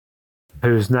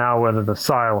 who's now in an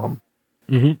asylum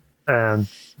and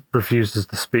refuses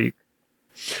to speak.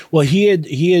 Well, he had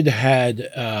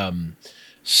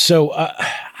so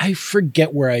I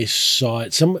forget where I saw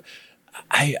it.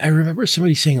 I remember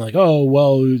somebody saying like, "Oh,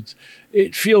 well,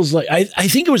 it feels like." I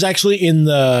think it was actually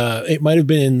it might have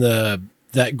been in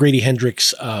that Grady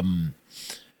Hendrix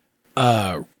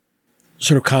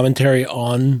sort of commentary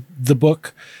on the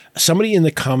book. Somebody in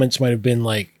the comments might have been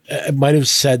like, might have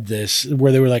said this,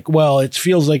 where they were like, "Well, it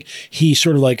feels like he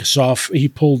sort of like he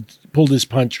pulled his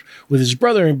punch with his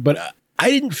brother," but I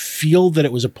didn't feel that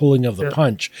it was a pulling of the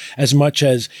punch as much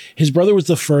as his brother was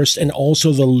the first and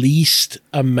also the least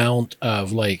amount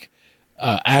of like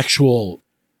actual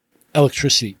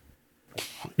electricity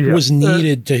was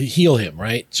needed to heal him,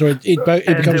 right? So it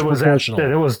becomes proportional.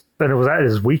 And it was at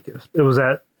his weakest. It was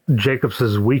at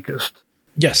Jacobs's weakest.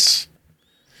 Yes.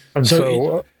 And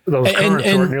so those currents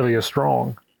weren't nearly as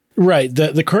strong. Right.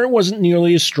 The current wasn't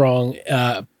nearly as strong.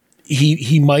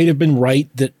 He might have been right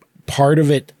that part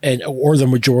of it or the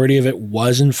majority of it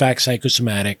was in fact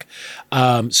psychosomatic.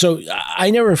 So I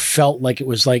never felt like it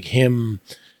was like him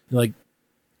like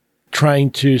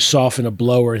trying to soften a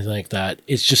blow or anything like that.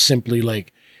 It's just simply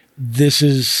like, this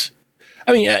is,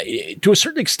 I mean, to a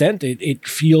certain extent, it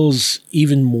feels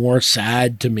even more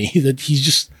sad to me that he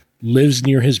just lives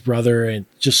near his brother and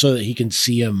just so that he can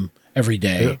see him every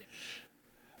day. Yeah.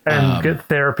 And get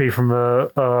therapy from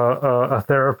a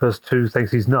therapist who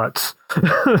thinks he's nuts.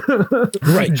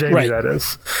 Right, Jamie, right. that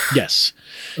is. Yes,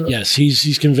 yes.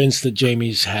 He's convinced that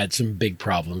Jamie's had some big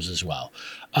problems as well.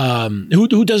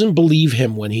 Who doesn't believe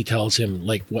him when he tells him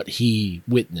like what he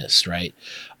witnessed, right?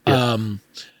 Yeah.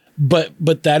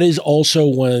 But that is also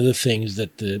one of the things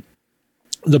that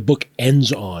the book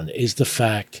ends on, is the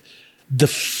fact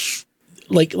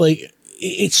like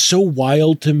it's so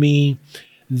wild to me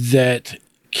that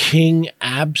King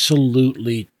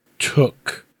absolutely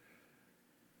took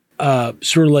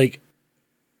sort of like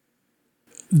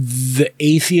the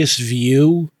atheist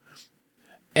view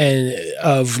and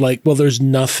of like, well, there's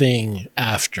nothing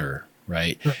after,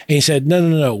 right? And he said,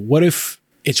 no. What if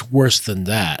it's worse than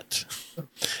that?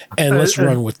 And let's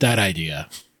run with that idea.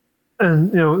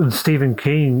 And, you know, Stephen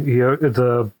King, you know, is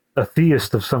a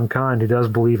theist of some kind. He does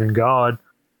believe in God.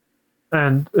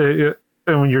 And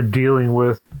when you're dealing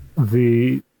with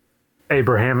the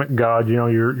Abrahamic God, you know,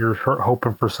 you're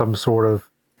hoping for some sort of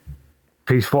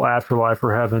peaceful afterlife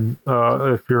or heaven.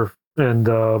 If you're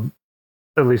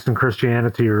at least in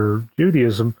Christianity or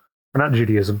Judaism, or not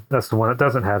Judaism, that's the one that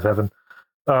doesn't have heaven.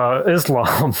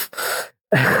 Islam,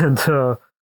 and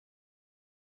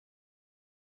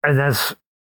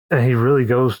he really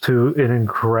goes to an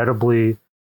incredibly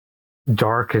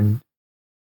dark and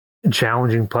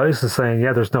challenging place and saying,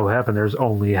 yeah, there's no heaven, there's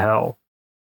only hell.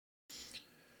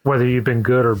 Whether you've been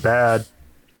good or bad,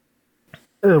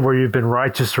 whether you've been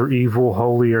righteous or evil,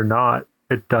 holy or not,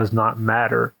 it does not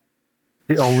matter.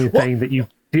 The only thing that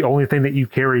you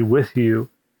carry with you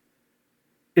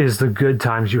is the good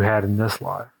times you had in this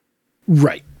life.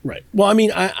 Right. Well, I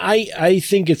mean, I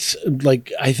think it's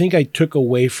like, I think I took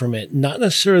away from it, not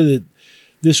necessarily that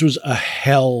this was a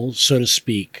hell, so to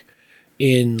speak,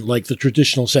 in like the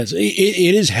traditional sense. It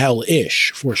is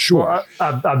hell-ish for sure.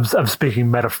 Well, I'm speaking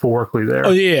metaphorically there.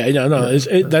 Oh yeah, no,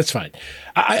 that's fine.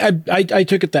 I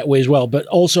took it that way as well, but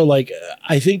also like,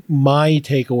 I think my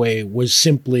takeaway was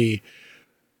simply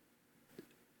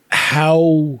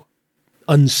how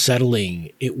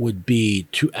unsettling it would be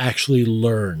to actually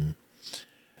learn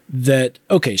that,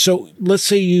 okay, so let's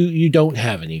say you don't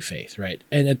have any faith, right?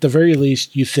 And at the very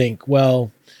least you think,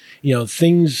 well, you know,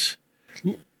 things,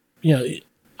 you know,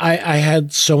 I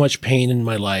had so much pain in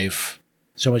my life,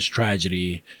 so much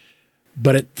tragedy,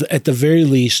 but at the very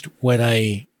least, when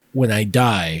I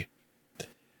die,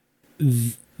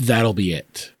 that'll be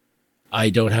it. I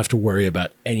don't have to worry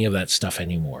about any of that stuff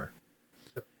anymore.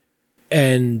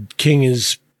 And King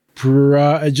is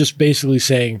just basically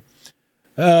saying,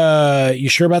 you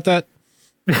sure about that?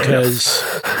 Because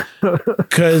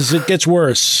it gets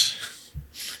worse.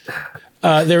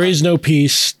 There is no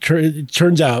peace.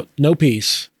 Turns out no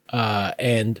peace.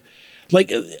 And like,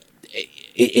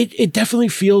 it definitely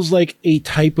feels like a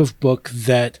type of book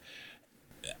that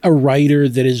a writer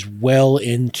that is well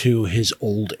into his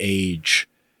old age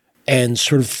and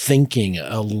sort of thinking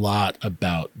a lot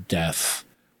about death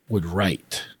would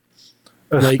write.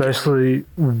 Especially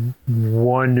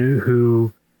one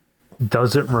who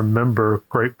doesn't remember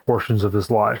great portions of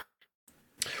his life.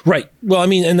 Right. Well, I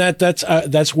mean, and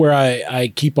that's where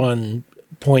I keep on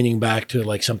pointing back to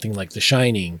like something like The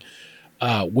Shining,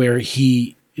 where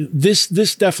this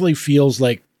definitely feels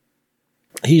like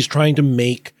he's trying to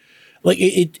make like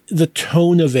the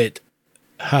tone of it,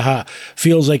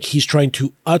 feels like he's trying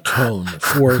to atone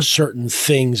for certain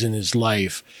things in his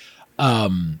life.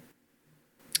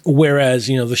 Whereas,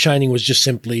 you know, The Shining was just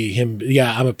simply him.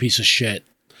 Yeah, I'm a piece of shit.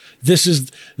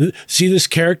 See this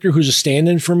character who's a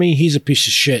stand-in for me? He's a piece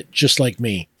of shit, just like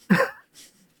me.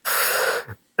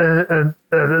 And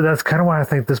that's kind of why I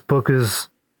think this book is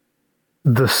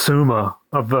the Summa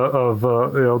of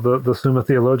the Summa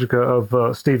Theologica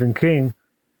of Stephen King.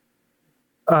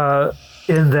 In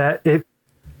that it,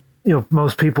 you know,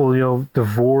 most people, you know,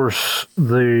 divorce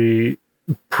the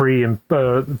pre and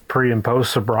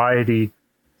post sobriety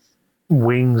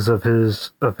wings of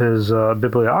his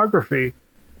bibliography,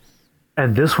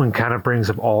 and this one kind of brings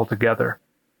them all together.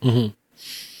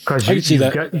 Because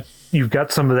you've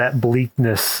got some of that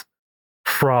bleakness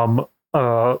from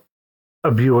a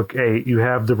Buick 8. You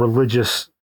have the religious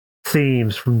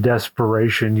themes from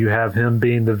Desperation. You have him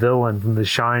being the villain from The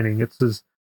Shining.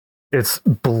 It's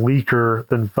bleaker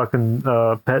than fucking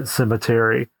Pet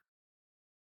Cemetery.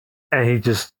 and he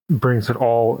just brings it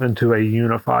all into a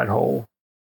unified whole.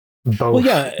 Both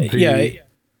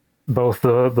both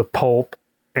the pulp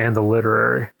and the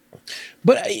literary.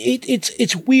 But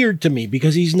it's weird to me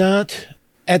because he's not,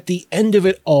 at the end of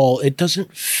it all, it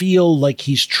doesn't feel like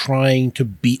he's trying to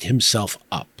beat himself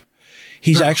up.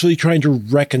 He's actually trying to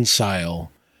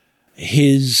reconcile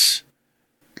his,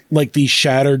 like, these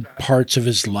shattered parts of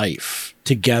his life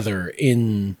together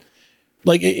in,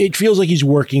 like, it feels like he's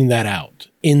working that out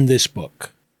in this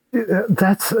book.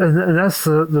 That's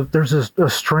there's a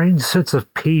strange sense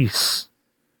of peace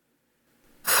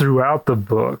throughout the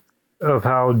book of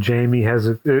how Jamie has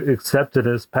accepted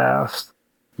his past.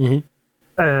 Mm-hmm.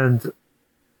 And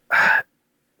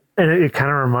it kind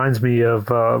of reminds me of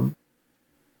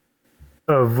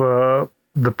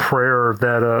the prayer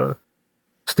that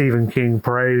Stephen King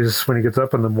prays when he gets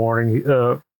up in the morning.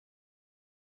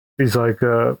 He's like,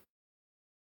 it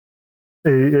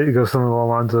goes something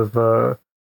along the lines of,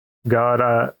 God,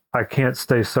 I can't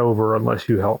stay sober unless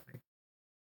you help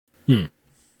me.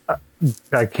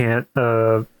 I can't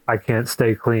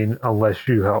stay clean unless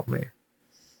you help me.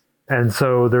 And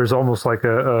so there's almost like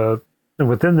and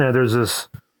within that, there's this,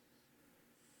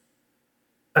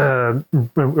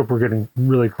 we're getting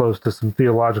really close to some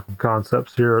theological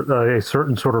concepts here, a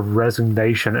certain sort of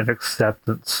resignation and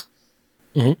acceptance.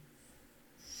 Mm-hmm.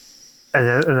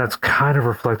 And that's kind of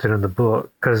reflected in the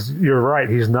book, because you're right,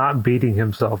 he's not beating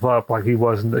himself up like he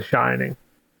was in The Shining.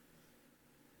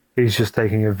 He's just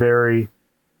taking a very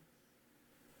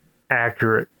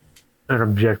accurate and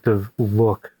objective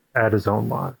look at his own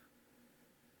life.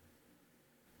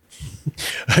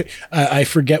 I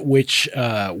forget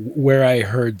where I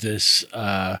heard this.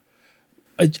 I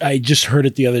just heard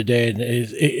it the other day, and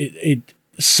it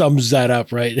sums that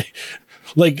up, right?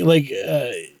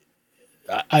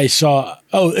 I saw,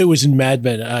 it was in Mad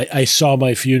Men. I saw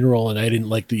my funeral and I didn't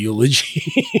like the eulogy.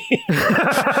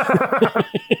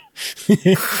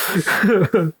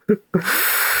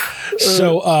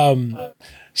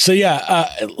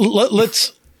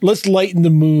 Let's lighten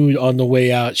the mood on the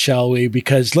way out, shall we?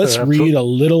 Because let's read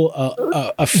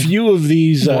a few of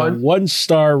these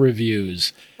 1-star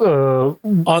reviews on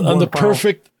the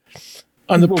perfect.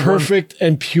 On the perfect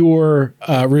and pure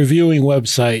reviewing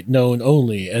website known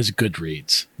only as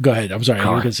Goodreads. Go ahead. I'm sorry. You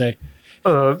were going to say?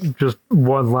 Just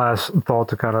one last thought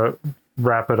to kind of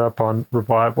wrap it up on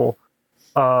Revival.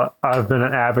 I've been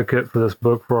an advocate for this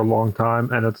book for a long time,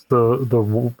 and it's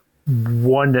the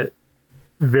one that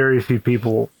very few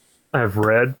people have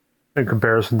read in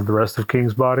comparison to the rest of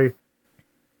King's Body.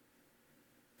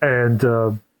 And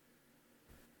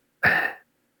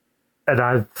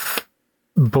I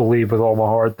believe with all my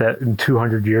heart that in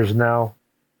 200 years now,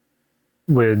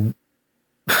 when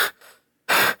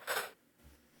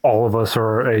all of us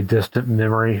are a distant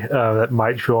memory that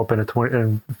might show up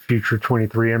in future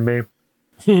 23andMe,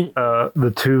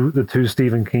 the two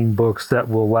Stephen King books that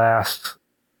will last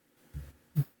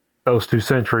those 2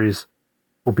 centuries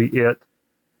will be It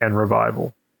and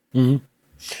Revival. Mm-hmm.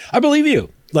 I believe you.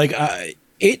 Like,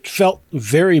 it felt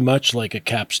very much like a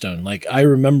capstone. Like, I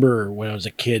remember when I was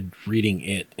a kid reading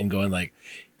it and going like,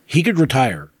 he could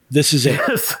retire. This is it.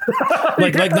 Yes.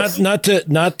 Yes. not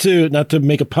to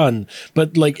make a pun,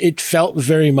 but like, it felt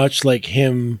very much like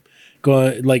him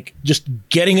going, like, just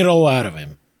getting it all out of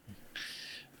him.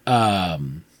 I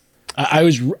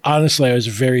was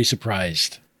very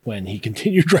surprised when he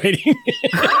continued writing.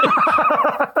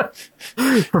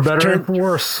 For better and for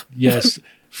worse. Yes.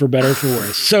 For better or for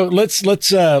worse. So let's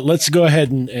go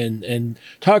ahead and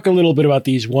talk a little bit about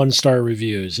these 1-star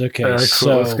reviews. Okay,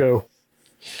 so let's go.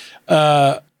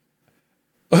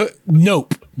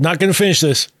 Nope, not going to finish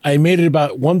this. I made it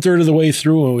about 1/3 of the way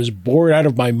through and was bored out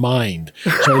of my mind.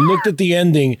 So I looked at the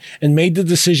ending and made the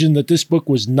decision that this book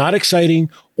was not exciting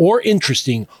or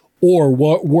interesting or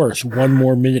worth one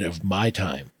more minute of my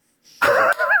time.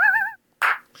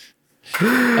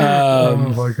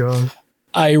 Oh my God.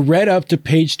 I read up to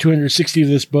page 260 of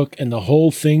this book, and the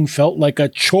whole thing felt like a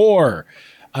chore.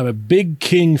 I'm a big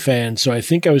King fan, so I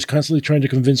think I was constantly trying to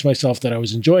convince myself that I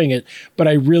was enjoying it, but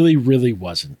I really, really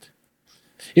wasn't.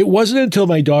 It wasn't until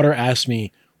my daughter asked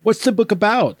me, "What's the book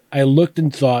about?" I looked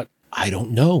and thought, I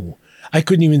don't know. I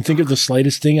couldn't even think of the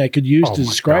slightest thing I could use to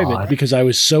describe it because I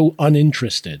was so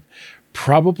uninterested.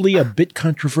 Probably a bit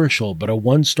controversial, but a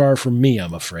 1-star from me,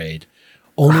 I'm afraid.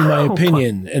 Only my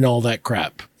opinion and all that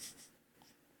crap.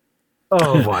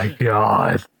 Oh my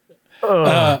God.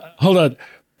 Hold on.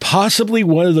 Possibly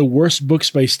one of the worst books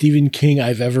by Stephen King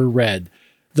I've ever read.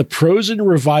 The prose in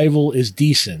Revival is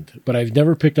decent, but I've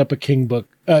never picked up a King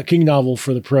novel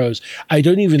for the prose. I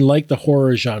don't even like the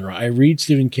horror genre. I read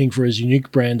Stephen King for his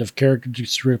unique brand of character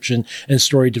description and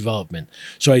story development.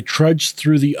 So I trudged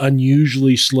through the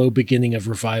unusually slow beginning of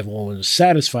Revival and was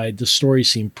satisfied the story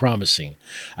seemed promising.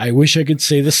 I wish I could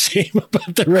say the same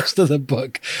about the rest of the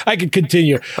book. I could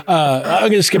continue. I'm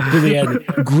going to skip to the end.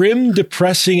 Grim,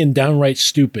 depressing, and downright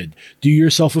stupid. Do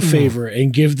yourself a favor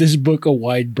and give this book a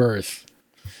wide berth.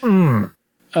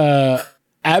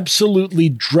 Absolutely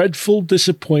dreadful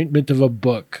disappointment of a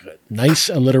book. Nice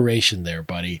alliteration there,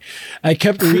 buddy. I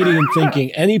kept reading and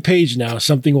thinking, any page now,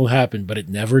 something will happen, but it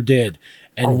never did.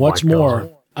 And what's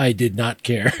more, I did not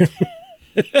care.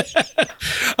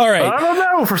 All right. I don't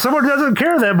know. For someone who doesn't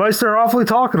care that much, they're awfully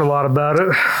talking a lot about it.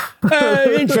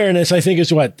 In fairness, I think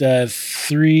it's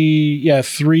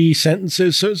three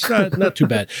sentences, so it's not too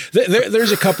bad.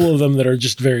 There's a couple of them that are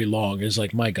just very long. It's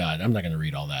like, my God, I'm not going to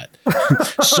read all that.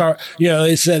 Sorry,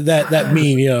 it's that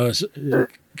meme,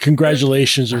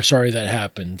 congratulations or sorry that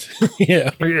happened. Yeah.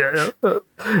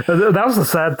 That was the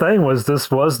sad thing. Was this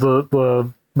was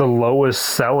the lowest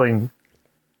selling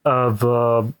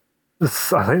of.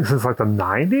 I think since like the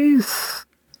 90s.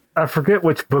 I forget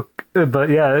which book,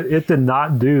 but yeah, it did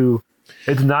not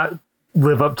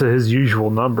live up to his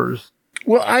usual numbers.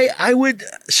 Well,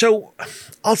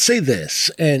 I'll say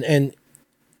this, and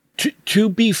to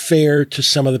be fair to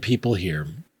some of the people here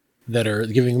that are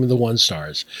giving him the 1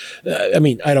 stars, I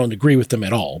mean, I don't agree with them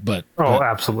at all, but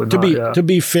absolutely to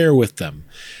be fair with them,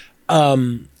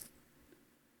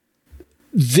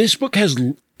 this book has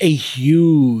a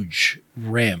huge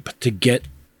ramp to get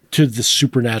to the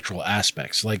supernatural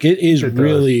aspects. Like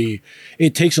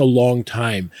it takes a long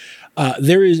time.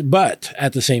 But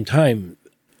at the same time,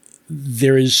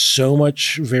 there is so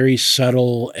much very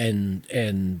subtle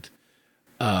and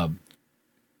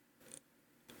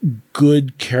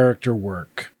good character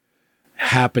work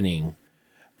happening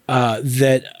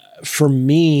that for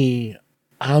me,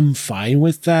 I'm fine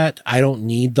with that. I don't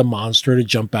need the monster to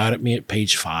jump out at me at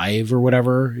page 5 or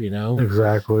whatever,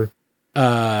 Exactly.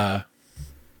 And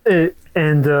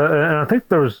I think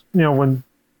there was, when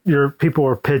your people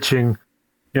were pitching,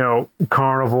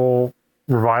 Carnival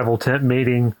Revival Tent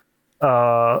Meeting,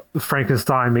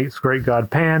 Frankenstein meets Great God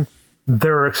Pan,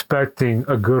 they're expecting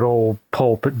a good old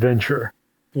pulp adventure.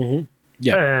 Mm-hmm.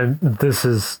 Yeah. And this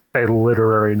is a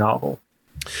literary novel.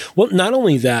 Well, not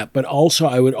only that, but also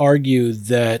I would argue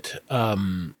that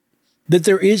that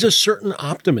there is a certain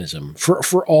optimism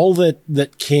for all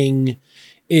that King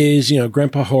is,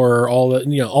 Grandpa Horror, all the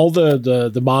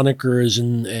monikers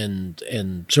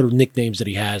and sort of nicknames that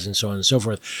he has, and so on and so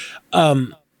forth.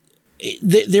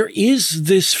 There is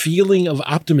this feeling of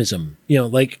optimism,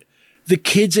 like the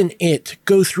kids in It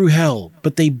go through hell,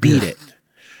 but they beat it.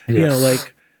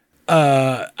 Yes.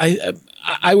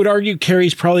 I would argue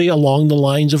Carrie's probably along the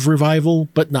lines of Revival,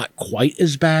 but not quite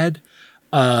as bad.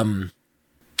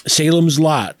 Salem's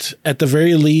Lot, at the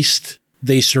very least,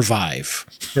 they survive.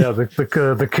 Yeah,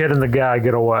 the kid and the guy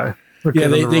get away.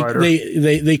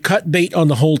 They cut bait on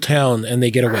the whole town and they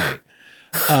get away.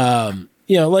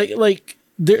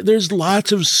 There's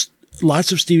lots of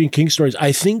Stephen King stories.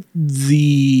 I think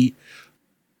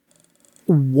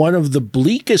one of the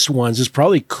bleakest ones is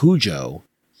probably Cujo.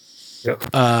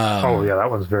 Yep. That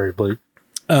one's very bleak.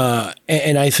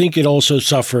 And I think it also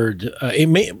suffered. It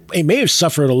may have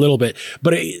suffered a little bit,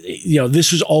 but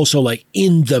this was also like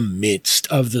in the midst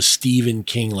of the Stephen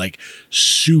King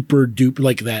super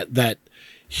duper that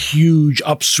huge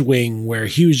upswing where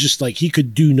he was just he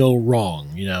could do no wrong,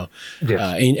 Yes.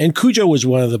 And Cujo was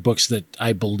one of the books that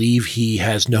I believe he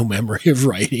has no memory of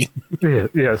writing.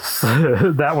 Yes,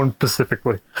 that one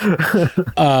specifically.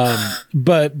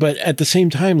 But at the same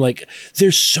time,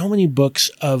 there's so many books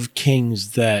of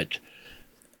King's that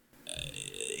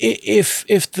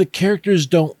if the characters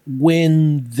don't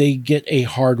win, they get a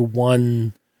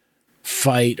hard-won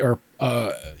fight or.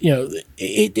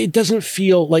 It doesn't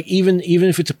feel like even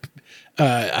if it's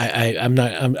I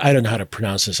don't know how to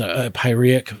pronounce this, a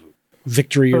Pyrrhic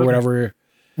victory or whatever.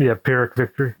 Yeah, Pyrrhic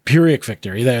victory. Pyrrhic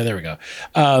victory. There we go.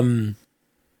 At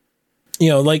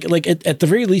the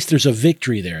very least, there's a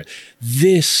victory there.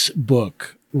 This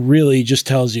book really just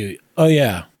tells you, oh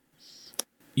yeah,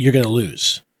 you're going to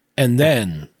lose. And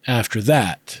then after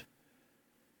that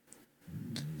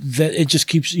it just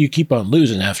keep on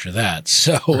losing after that.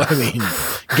 So, I mean,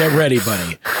 get ready,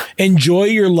 buddy. Enjoy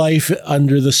your life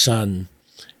under the sun,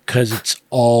 because it's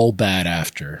all bad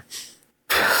after.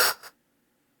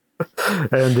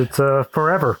 And it's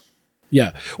forever.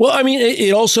 Yeah. Well, I mean,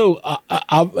 it also,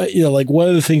 like one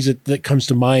of the things that comes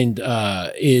to mind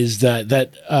is that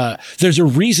there's a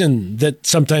reason that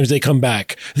sometimes they come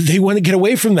back. They want to get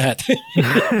away from that.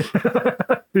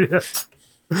 Yes.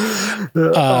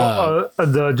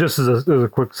 Just as a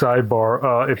quick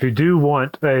sidebar, if you do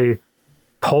want a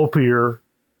pulpier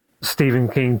Stephen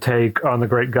King take on the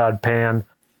Great God Pan,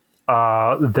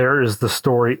 there is the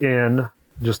story in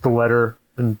just the letter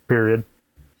and period.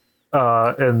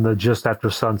 In the Just After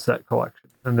Sunset collection,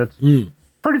 and it's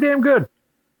pretty damn good.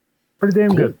 Pretty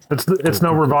damn good. It's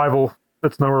no revival.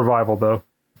 It's no revival though.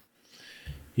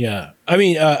 Yeah, I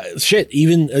mean, shit.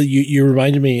 Even you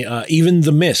reminded me. Even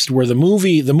The Mist, where the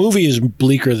movie is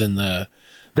bleaker than the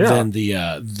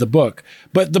book,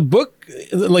 but the book,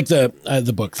 like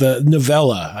the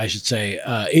novella, I should say,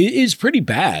 is pretty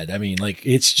bad. I mean, like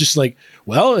it's just like,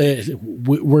 well,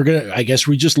 we're gonna. I guess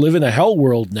we just live in a hell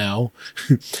world now.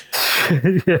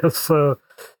 Yes.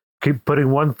 Keep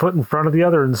putting one foot in front of the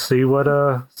other and see what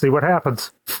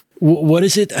happens. What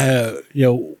is it?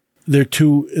 They're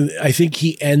two. I think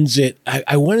he ends it.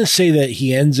 I want to say that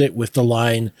he ends it with the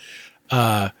line.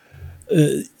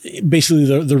 Basically,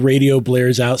 the radio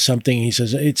blares out something. And he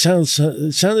says it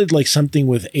sounded like something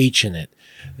with H in it.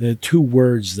 The two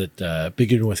words that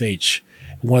begin with H.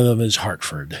 One of them is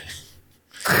Hartford.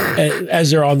 As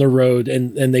they're on the road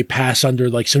and they pass under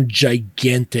like some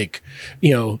gigantic,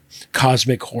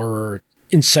 cosmic horror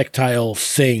insectile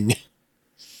thing.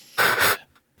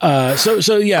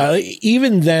 So yeah,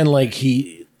 even then, like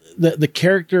the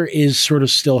character is sort of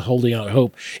still holding out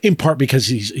hope, in part because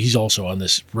he's also on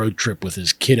this road trip with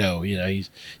his kiddo.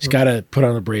 He's got to put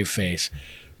on a brave face.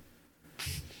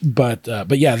 But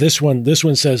yeah, this one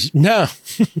says no,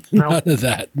 none of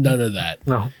that.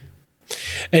 No.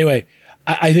 Anyway,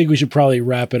 I think we should probably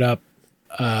wrap it up.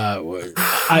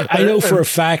 I know for a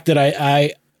fact that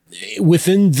I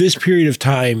within this period of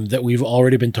time that we've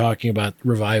already been talking about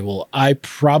revival, I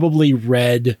probably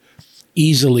read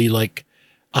easily like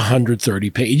 130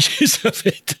 pages of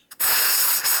it.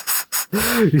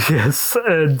 Yes,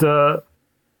 and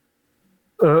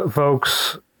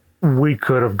folks, we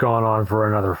could have gone on for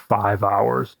another 5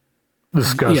 hours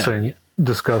discussing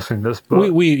this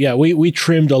book. We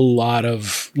trimmed a lot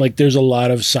of, like, there's a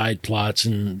lot of side plots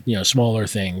and smaller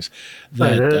things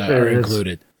that are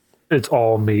included. It's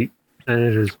all meat, and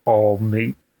it is all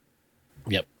meat.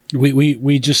 Yep.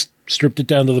 We just stripped it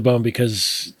down to the bone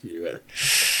because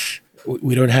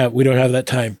we don't have that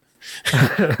time.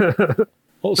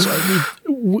 Also,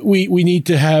 we need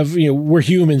to have, we're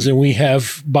humans and we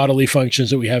have bodily functions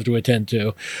that we have to attend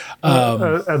to.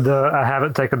 And I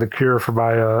haven't taken the cure for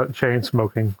my chain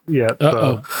smoking yet.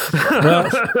 So. Well,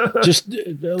 just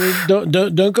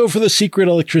don't go for the secret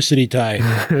electricity tie.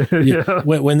 Yeah.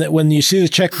 When you see the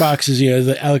check boxes,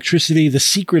 the electricity, the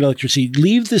secret electricity,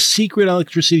 leave the secret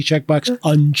electricity checkbox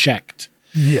unchecked.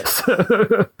 Yes.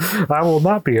 I will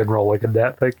not be enrolling in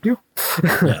that. Thank you.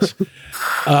 Yes.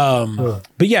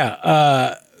 But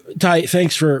yeah, Ty,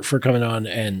 thanks for coming on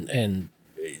and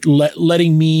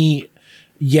letting me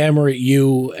yammer at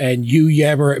you and you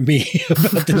yammer at me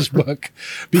about this book,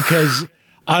 because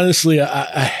honestly,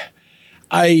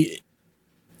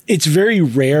 it's very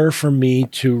rare for me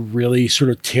to really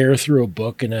sort of tear through a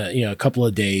book in a couple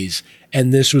of days.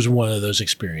 And this was one of those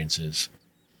experiences.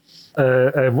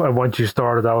 And once you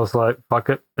started, I was like, "Fuck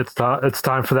it, it's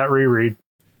time for that reread."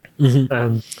 Mm-hmm.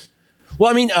 And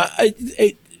well, I mean,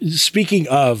 speaking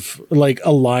of like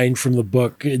a line from the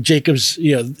book, Jacob's,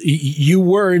 you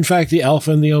were in fact the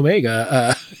Alpha and the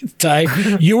Omega.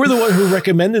 Ty, you were the one who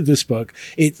recommended this book.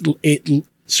 It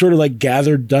sort of like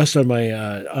gathered dust on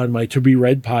my to be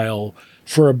read pile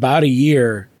for about a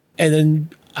year, and then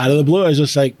out of the blue, I was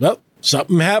just like, "Well,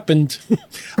 something happened.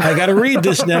 I got to read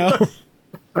this now."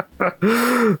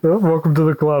 Well, welcome to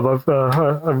the club.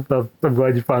 I'm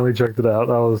glad you finally checked it out.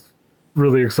 I was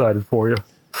really excited for you.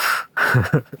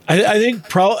 I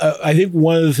think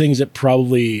one of the things that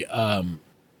probably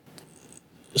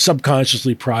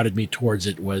subconsciously prodded me towards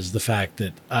it was the fact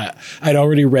that I'd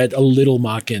already read A Little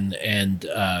Machen, and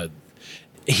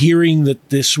hearing that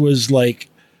this was like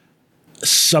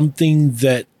something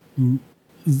that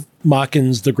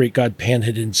Machen's The Great God Pan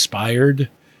had inspired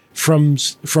from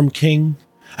King.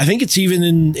 I think it's even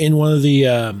in one of the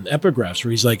epigraphs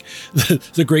where he's like,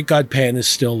 the Great God Pan is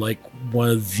still like one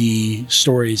of the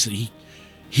stories that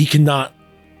he cannot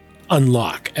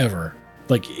unlock ever.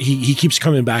 Like he keeps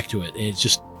coming back to it, and it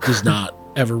just does not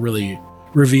ever really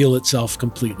reveal itself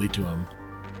completely to him.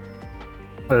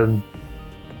 And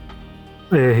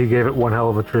yeah, he gave it one hell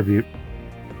of a tribute.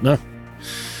 No.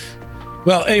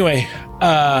 Well, anyway,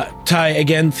 Ty,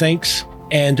 again, thanks.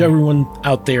 And to everyone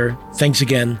out there, thanks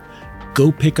again.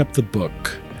 Go pick up the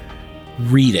book,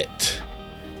 read it,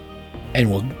 and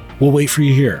we'll wait for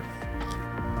you here.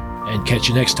 And catch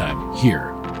you next time here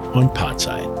on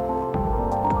Podside.